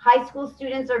high school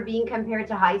students are being compared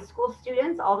to high school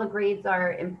students. All the grades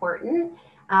are important.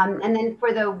 And then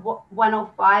for the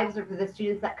 105s or for the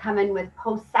students that come in with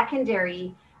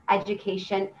post-secondary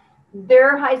education,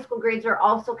 their high school grades are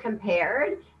also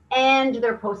compared and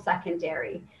their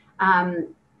post-secondary.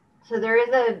 So there is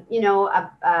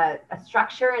a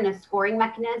structure and a scoring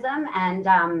mechanism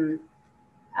and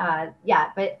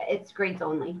but it's grades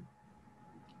only.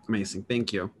 Amazing.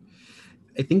 Thank you.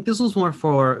 I think this was more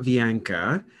for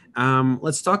Bianca.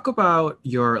 Let's talk about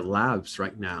your labs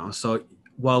right now. So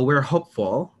while we're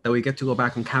hopeful that we get to go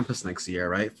back on campus next year,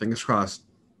 right? Fingers crossed.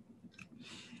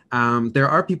 There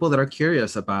are people that are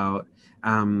curious about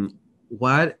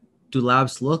what do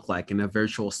labs look like in a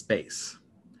virtual space?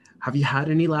 Have you had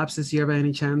any labs this year by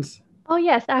any chance? Oh,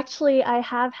 yes, actually, I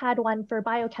have had one for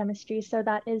biochemistry. So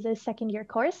that is a second year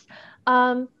course.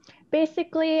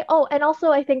 Basically, oh, and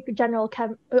also I think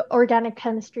organic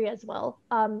chemistry as well.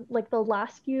 Like the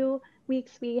last few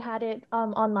weeks we had it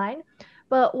online.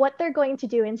 But what they're going to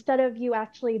do, instead of you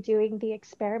actually doing the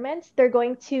experiments, they're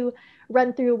going to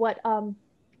run through what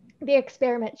the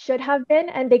experiment should have been,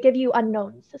 and they give you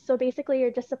unknowns. So basically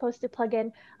you're just supposed to plug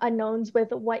in unknowns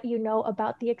with what you know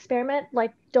about the experiment.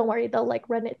 Like, don't worry, they'll like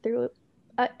run it through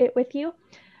it with you.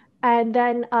 And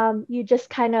then you just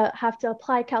kind of have to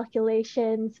apply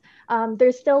calculations.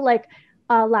 There's still like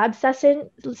lab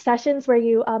sessions where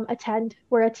you attend,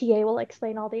 where a TA will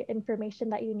explain all the information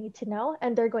that you need to know,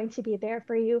 and they're going to be there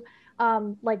for you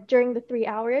like during the 3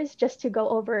 hours just to go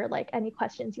over like any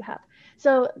questions you have.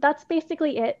 So that's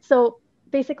basically it. So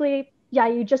basically, yeah,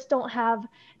 you just don't have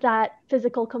that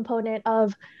physical component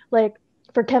of like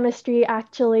for chemistry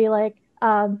actually like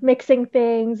mixing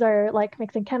things or like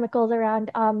mixing chemicals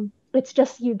around. It's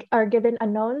just you are given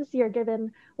unknowns, you're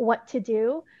given what to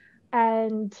do,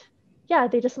 and yeah,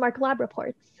 they just mark lab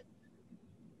reports.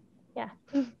 Yeah.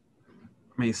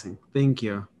 Amazing. Thank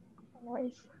you. No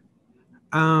worries.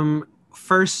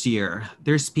 First year,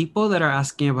 there's people that are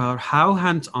asking about how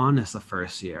hands-on is the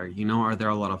first year. You know, are there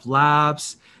a lot of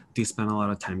labs? Do you spend a lot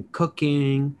of time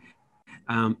cooking?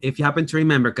 If you happen to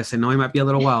remember, because I know it might be a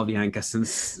little while, Bianca,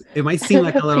 since it might seem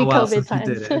like a little while Pre-COVID since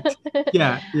you did times. it.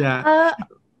 Yeah.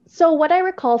 So what I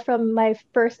recall from my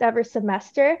first ever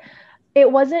semester, it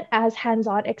wasn't as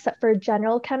hands-on except for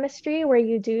general chemistry where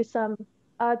you do some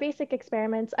basic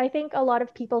experiments. I think a lot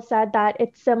of people said that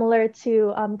it's similar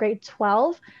to grade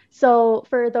 12. So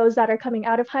for those that are coming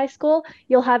out of high school,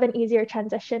 you'll have an easier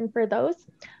transition for those.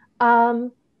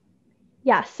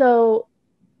 Yeah, so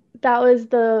that was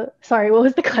sorry, what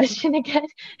was the question again?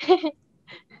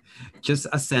 Just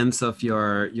a sense of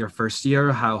your first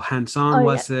year, how hands-on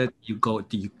was it? Do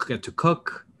you get to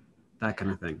cook? That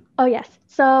kind of thing. Oh, yes.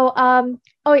 So,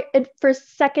 for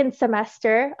second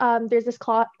semester, there's this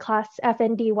class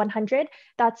FND 100.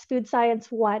 That's Food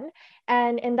Science 1.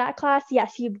 And in that class,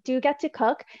 yes, you do get to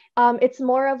cook. It's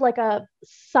more of like a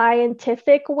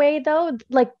scientific way, though.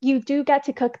 Like you do get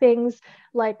to cook things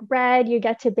like bread. You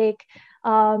get to bake,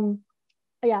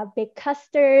 bake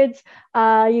custards.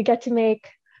 You get to make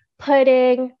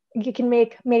pudding. You can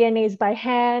make mayonnaise by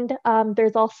hand.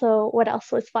 There's also, what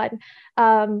else was fun?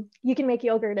 You can make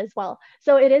yogurt as well.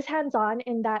 So it is hands-on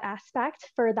in that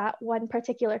aspect for that one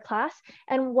particular class.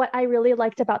 And what I really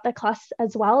liked about the class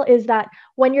as well is that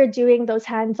when you're doing those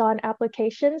hands-on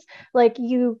applications, like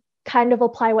you kind of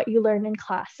apply what you learn in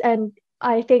class. And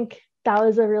I think that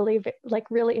was a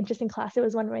really interesting class. It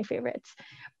was one of my favorites.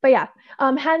 But yeah,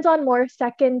 hands-on more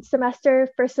second semester,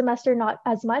 first semester, not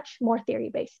as much, more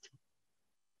theory-based.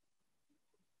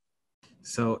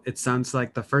 So it sounds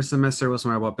like the first semester was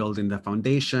more about building the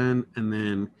foundation, and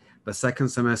then the second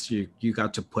semester you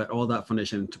got to put all that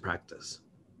foundation into practice.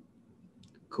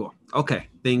 Cool. Okay,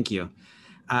 thank you.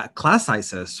 Class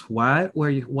sizes. What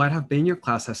have been your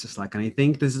class sizes like? And I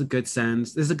think this is a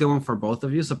good one for both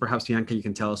of you. So perhaps Bianca, you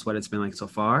can tell us what it's been like so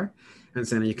far, and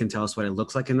Zena, you can tell us what it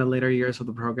looks like in the later years of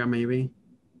the program, maybe.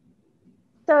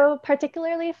 So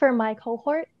particularly for my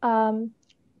cohort,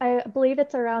 I believe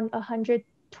it's around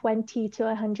 120 to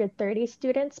 130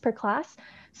 students per class.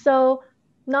 So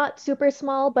not super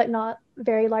small, but not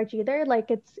very large either.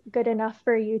 Like it's good enough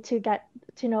for you to get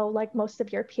to know like most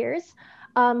of your peers.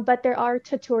 But there are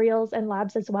tutorials and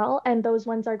labs as well. And those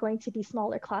ones are going to be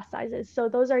smaller class sizes. So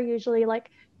those are usually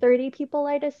like 30 people,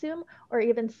 I'd assume, or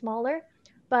even smaller.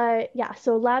 But yeah,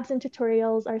 so labs and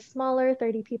tutorials are smaller,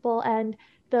 30 people, and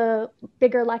the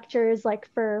bigger lectures, like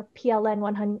for PLN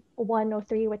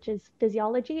 103, which is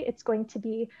physiology, it's going to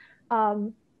be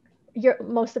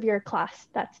most of your class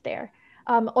that's there,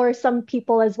 or some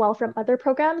people as well from other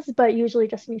programs, but usually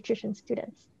just nutrition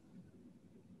students.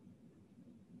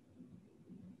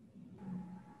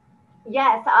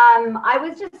 Yes, I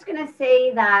was just going to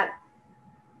say that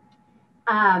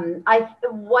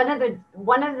one of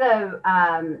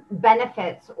the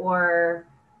benefits or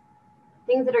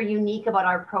things that are unique about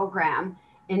our program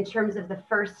in terms of the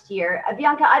first year.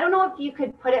 Bianca, I don't know if you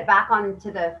could put it back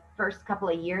onto the first couple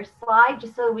of years slide,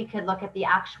 just so we could look at the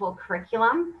actual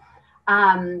curriculum.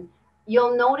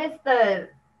 You'll notice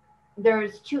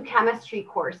there's two chemistry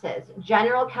courses,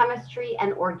 general chemistry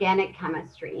and organic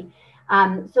chemistry.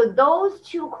 So those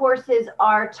two courses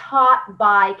are taught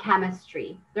by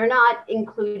chemistry. They're not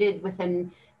included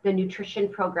within the nutrition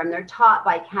program. They're taught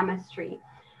by chemistry.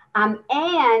 And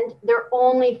they're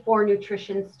only for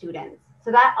nutrition students.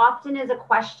 So that often is a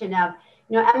question of,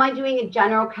 am I doing a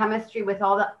general chemistry with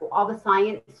all the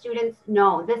science students?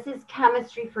 No, this is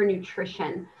chemistry for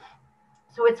nutrition.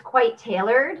 So it's quite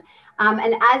tailored.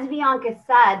 And as Bianca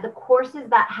said, the courses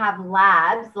that have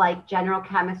labs like general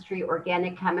chemistry,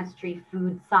 organic chemistry,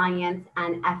 food science,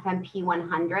 and FMP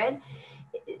 100,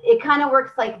 it kind of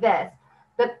works like this.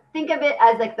 But think of it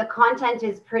as like the content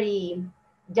is pretty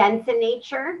dense in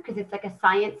nature because it's like a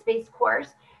science-based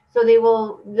course. So they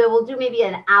will do maybe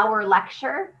an hour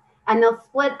lecture, and they'll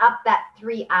split up that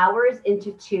 3 hours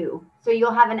into two. So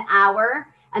you'll have an hour,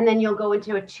 and then you'll go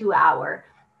into a 2 hour.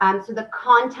 So the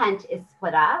content is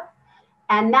split up,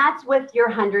 and that's with your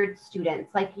 100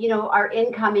 students. Like, our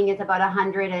incoming is about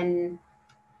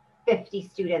 150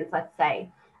 students, let's say,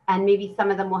 and maybe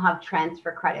some of them will have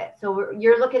transfer credit. So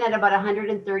you're looking at about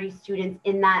 130 students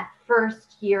in that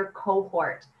first year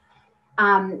cohort.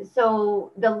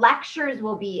 So the lectures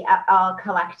will be all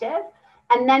collective.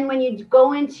 And then when you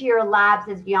go into your labs,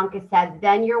 as Bianca said,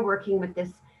 then you're working with this,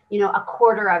 a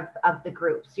quarter of the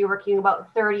group. So you're working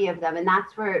about 30 of them. And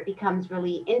that's where it becomes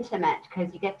really intimate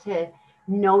because you get to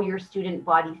know your student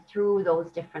body through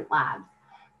those different labs.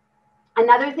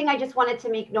 Another thing I just wanted to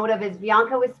make note of is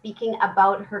Bianca was speaking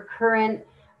about her current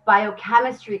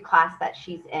biochemistry class that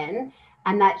she's in,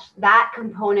 and that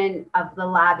component of the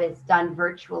lab is done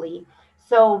virtually.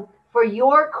 So for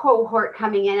your cohort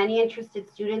coming in, any interested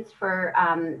students for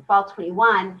fall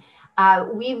 21,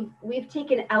 we've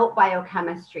taken out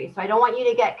biochemistry. So I don't want you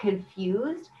to get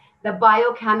confused. The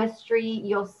biochemistry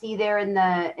you'll see there in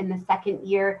the second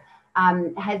year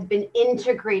has been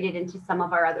integrated into some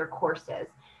of our other courses.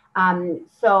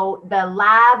 So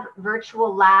the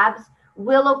virtual labs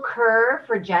will occur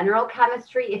for general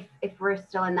chemistry if we're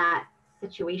still in that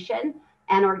situation,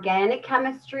 and organic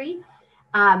chemistry.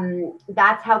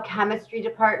 That's how chemistry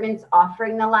department's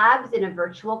offering the labs in a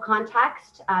virtual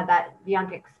context that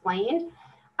Bianca explained.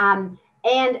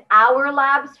 And our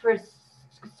labs for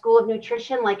School of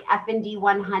Nutrition, like F&D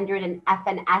 100 and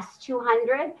FNS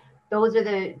 200, those are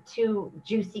the two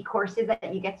juicy courses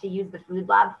that you get to use the food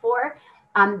lab for.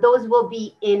 Those will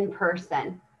be in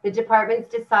person. The department's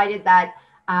decided that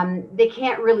they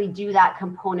can't really do that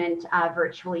component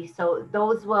virtually. So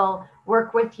those will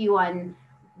work with you on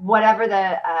whatever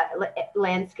the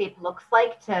landscape looks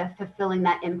like to fulfilling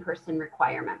that in-person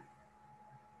requirement.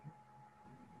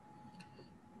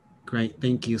 Great.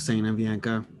 Thank you, Saina and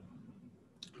Bianca.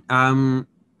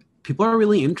 People are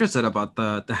really interested about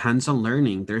the hands-on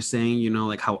learning. They're saying,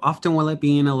 like, how often will it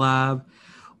be in a lab?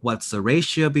 What's the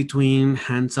ratio between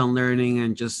hands-on learning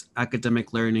and just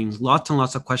academic learning? Lots and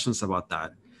lots of questions about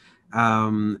that.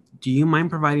 Do you mind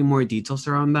providing more details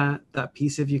around that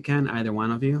piece if you can, either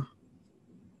one of you?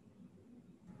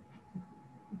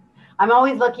 I'm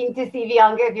always looking to see,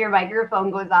 Bianca, if your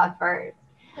microphone goes off first.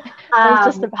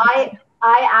 I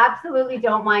absolutely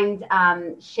don't mind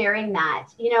sharing that.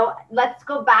 Let's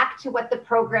go back to what the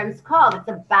program's called. It's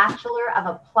a Bachelor of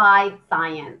Applied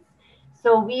Science.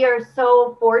 So we are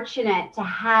so fortunate to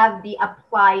have the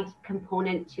applied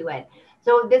component to it.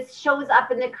 So this shows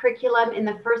up in the curriculum in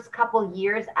the first couple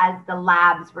years as the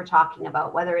labs we're talking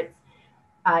about, whether it's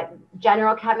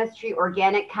general chemistry,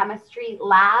 organic chemistry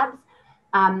labs,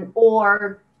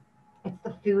 or it's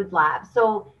the food lab.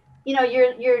 So,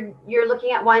 you're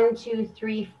looking at 1, 2,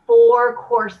 3, 4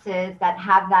 courses that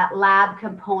have that lab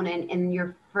component in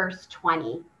your first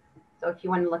 20. So if you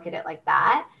want to look at it like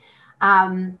that.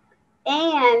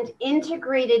 And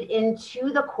integrated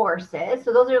into the courses.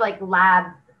 So those are like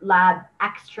lab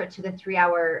extra to the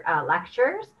 3-hour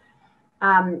lectures.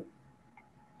 And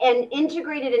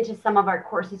integrated into some of our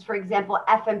courses, for example,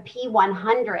 FMP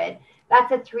 100,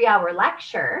 that's a 3-hour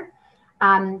lecture.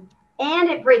 And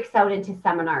it breaks out into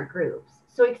seminar groups.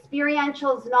 So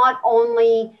experiential is not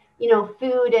only,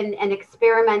 food and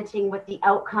experimenting with the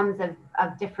outcomes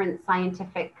of different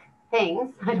scientific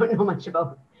things. I don't know much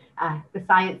about the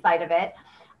science side of it.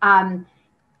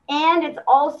 And it's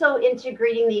also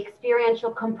integrating the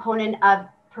experiential component of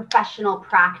professional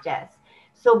practice.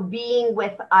 So being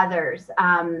with others.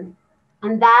 And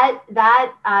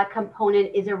that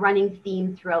component is a running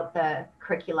theme throughout the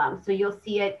curriculum. So you'll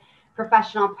see it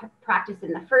professional practice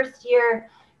in the first year.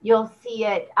 You'll see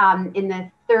it in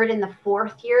the third and the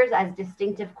fourth years as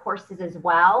distinctive courses as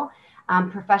well.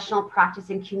 Professional practice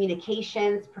in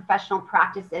communications, professional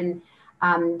practice in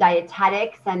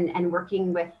dietetics and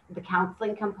working with the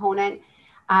counseling component.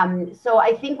 So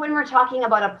I think when we're talking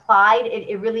about applied,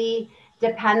 it really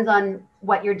depends on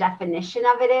what your definition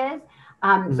of it is.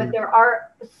 But there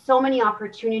are so many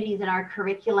opportunities in our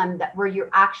curriculum that where you're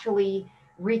actually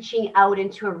reaching out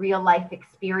into a real life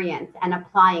experience and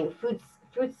applying food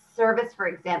service, for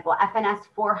example, FNS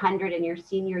 400 in your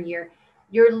senior year.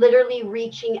 You're literally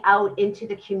reaching out into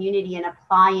the community and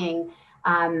applying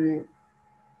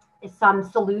some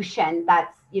solution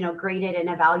that's, you know, graded and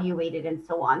evaluated and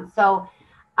so on. So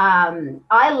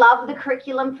I love the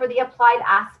curriculum for the applied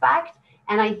aspect,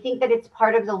 and I think that it's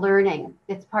part of the learning.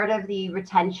 It's part of the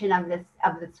retention of this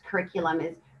curriculum,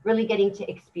 is really getting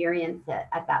to experience it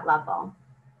at that level.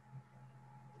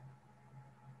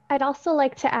 I'd also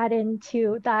like to add in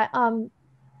too that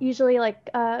usually like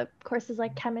courses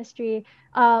like chemistry,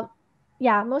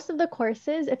 yeah, most of the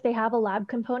courses, if they have a lab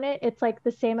component, it's like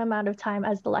the same amount of time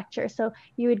as the lecture. So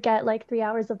you would get like 3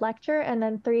 hours of lecture and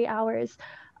then 3 hours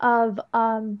of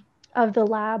the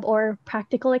lab or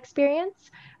practical experience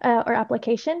or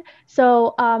application.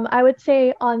 So I would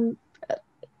say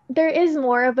there is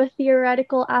more of a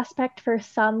theoretical aspect for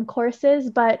some courses,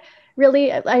 but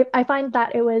really I find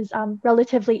that it was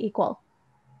relatively equal.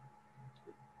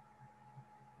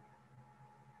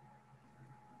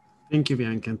 Thank you,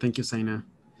 Bianca, and thank you, Zaina.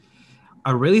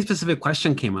 A really specific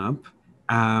question came up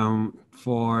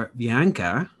for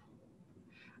Bianca.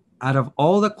 Out of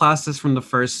all the classes from the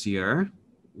first year,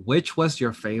 which was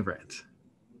your favorite?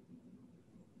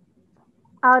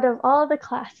 Out of all the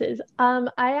classes,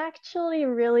 I actually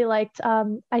really liked,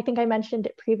 I think I mentioned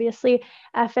it previously,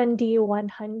 FND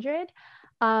 100.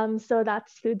 So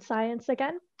that's food science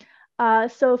again.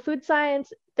 So food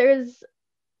science,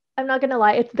 I'm not gonna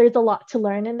lie, there's a lot to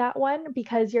learn in that one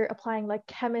because you're applying like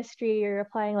chemistry, you're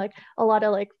applying like a lot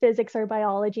of like physics or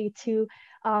biology to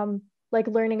like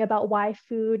learning about why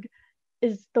food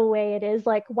is the way it is.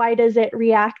 Like, why does it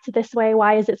react this way?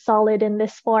 Why is it solid in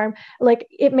this form? Like,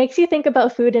 it makes you think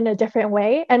about food in a different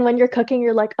way. And when you're cooking,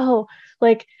 you're like, oh,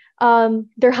 like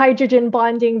they're hydrogen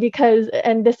bonding because,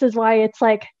 and this is why it's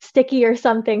like sticky or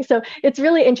something. So it's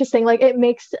really interesting. Like, it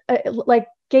makes like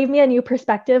gave me a new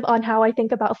perspective on how I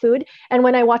think about food. And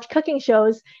when I watch cooking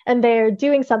shows and they're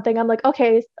doing something, I'm like,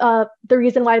 okay, the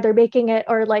reason why they're baking it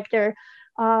or like they're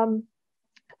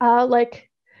like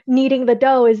kneading the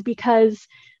dough is because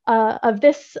of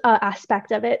this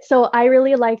aspect of it. So I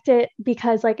really liked it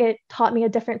because like it taught me a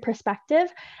different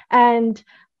perspective. And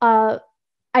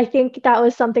I think that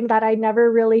was something that I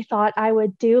never really thought I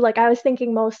would do. Like I was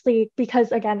thinking mostly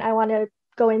because again, I want to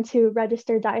go into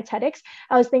registered dietetics.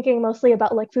 I was thinking mostly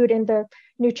about like food in the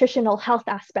nutritional health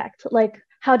aspect, like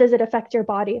how does it affect your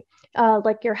body,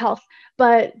 like your health.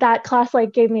 But that class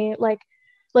like gave me like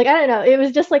I don't know, it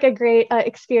was just like a great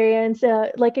experience.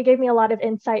 Like it gave me a lot of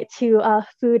insight to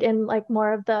food and like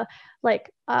more of the like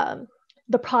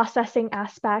the processing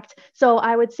aspect. So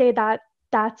I would say that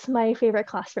that's my favorite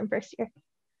class from first year.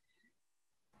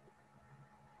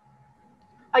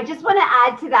 I just want to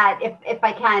add to that, if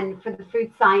I can, for the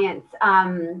food science.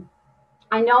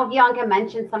 I know Bianca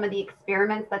mentioned some of the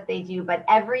experiments that they do, but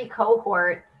every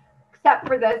cohort, except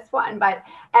for this one, but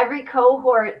every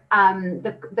cohort,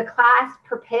 the class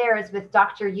prepares with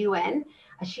Dr. Ewan.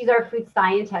 She's our food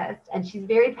scientist, and she's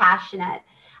very passionate.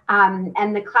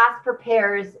 And the class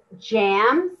prepares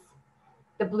jams,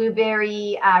 the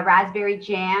blueberry, raspberry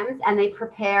jams, and they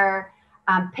prepare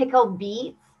pickled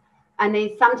beets, and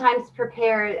they sometimes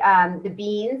prepare the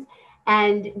beans,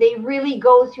 and they really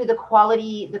go through the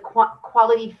quality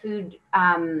food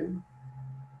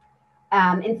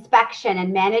inspection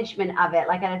and management of it,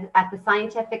 like at the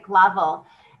scientific level.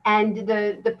 And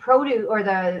the produce or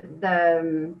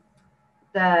the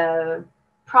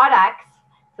products,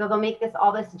 so they'll make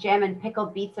all this jam, and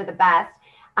pickled beets are the best,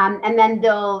 and then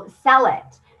they'll sell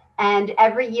it. And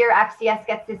every year FCS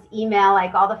gets this email,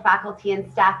 like all the faculty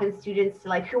and staff and students, to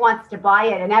like, who wants to buy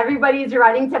it? And everybody's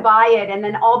running to buy it. And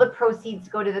then all the proceeds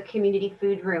go to the community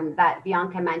food room that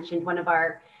Bianca mentioned, one of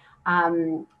our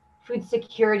food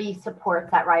security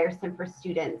supports at Ryerson for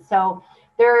students. So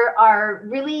there are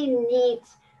really neat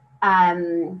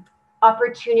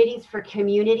opportunities for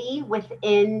community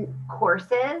within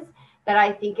courses that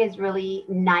I think is really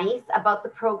nice about the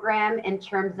program in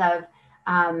terms of,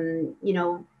 you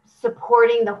know,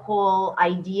 supporting the whole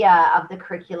idea of the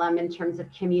curriculum in terms of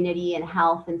community and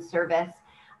health and service.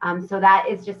 So that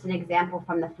is just an example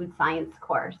from the food science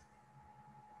course.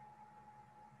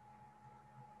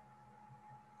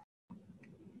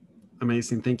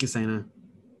 Amazing. Thank you, Zaina.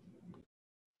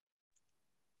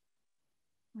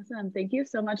 Awesome. Thank you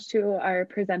so much to our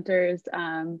presenters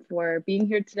for being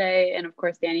here today. And of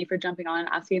course, Danny, for jumping on and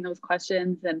asking those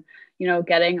questions and,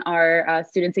 getting our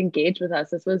students engaged with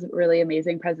us. This was a really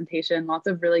amazing presentation, lots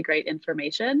of really great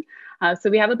information.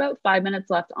 So we have about 5 minutes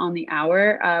left on the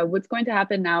hour. What's going to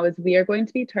happen now is we are going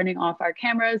to be turning off our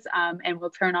cameras and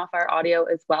we'll turn off our audio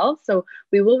as well. So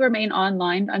we will remain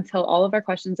online until all of our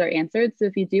questions are answered. So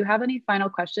if you do have any final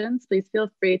questions, please feel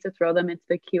free to throw them into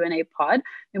the Q&A pod,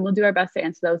 and we'll do our best to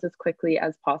answer those as quickly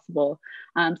as possible.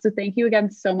 So thank you again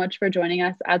so much for joining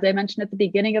us. As I mentioned at the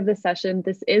beginning of the session,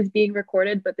 this is being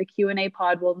recorded, but the Q&A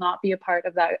pod will not be a part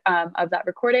of that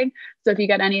recording. So if you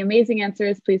get any amazing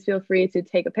answers, please feel free to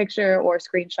take a picture or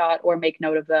screenshot or make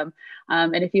note of them.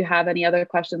 And if you have any other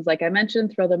questions, like I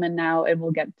mentioned, throw them in now and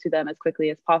we'll get to them as quickly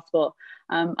as possible.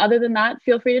 Other than that,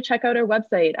 feel free to check out our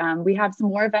website. We have some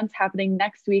more events happening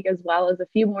next week, as well as a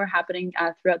few more happening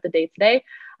throughout the day today.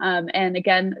 And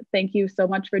again, thank you so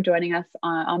much for joining us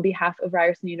on behalf of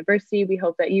Ryerson University. We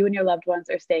hope that you and your loved ones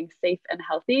are staying safe and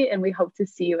healthy, and we hope to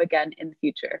see you again in the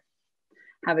future.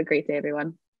 Have a great day,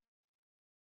 everyone.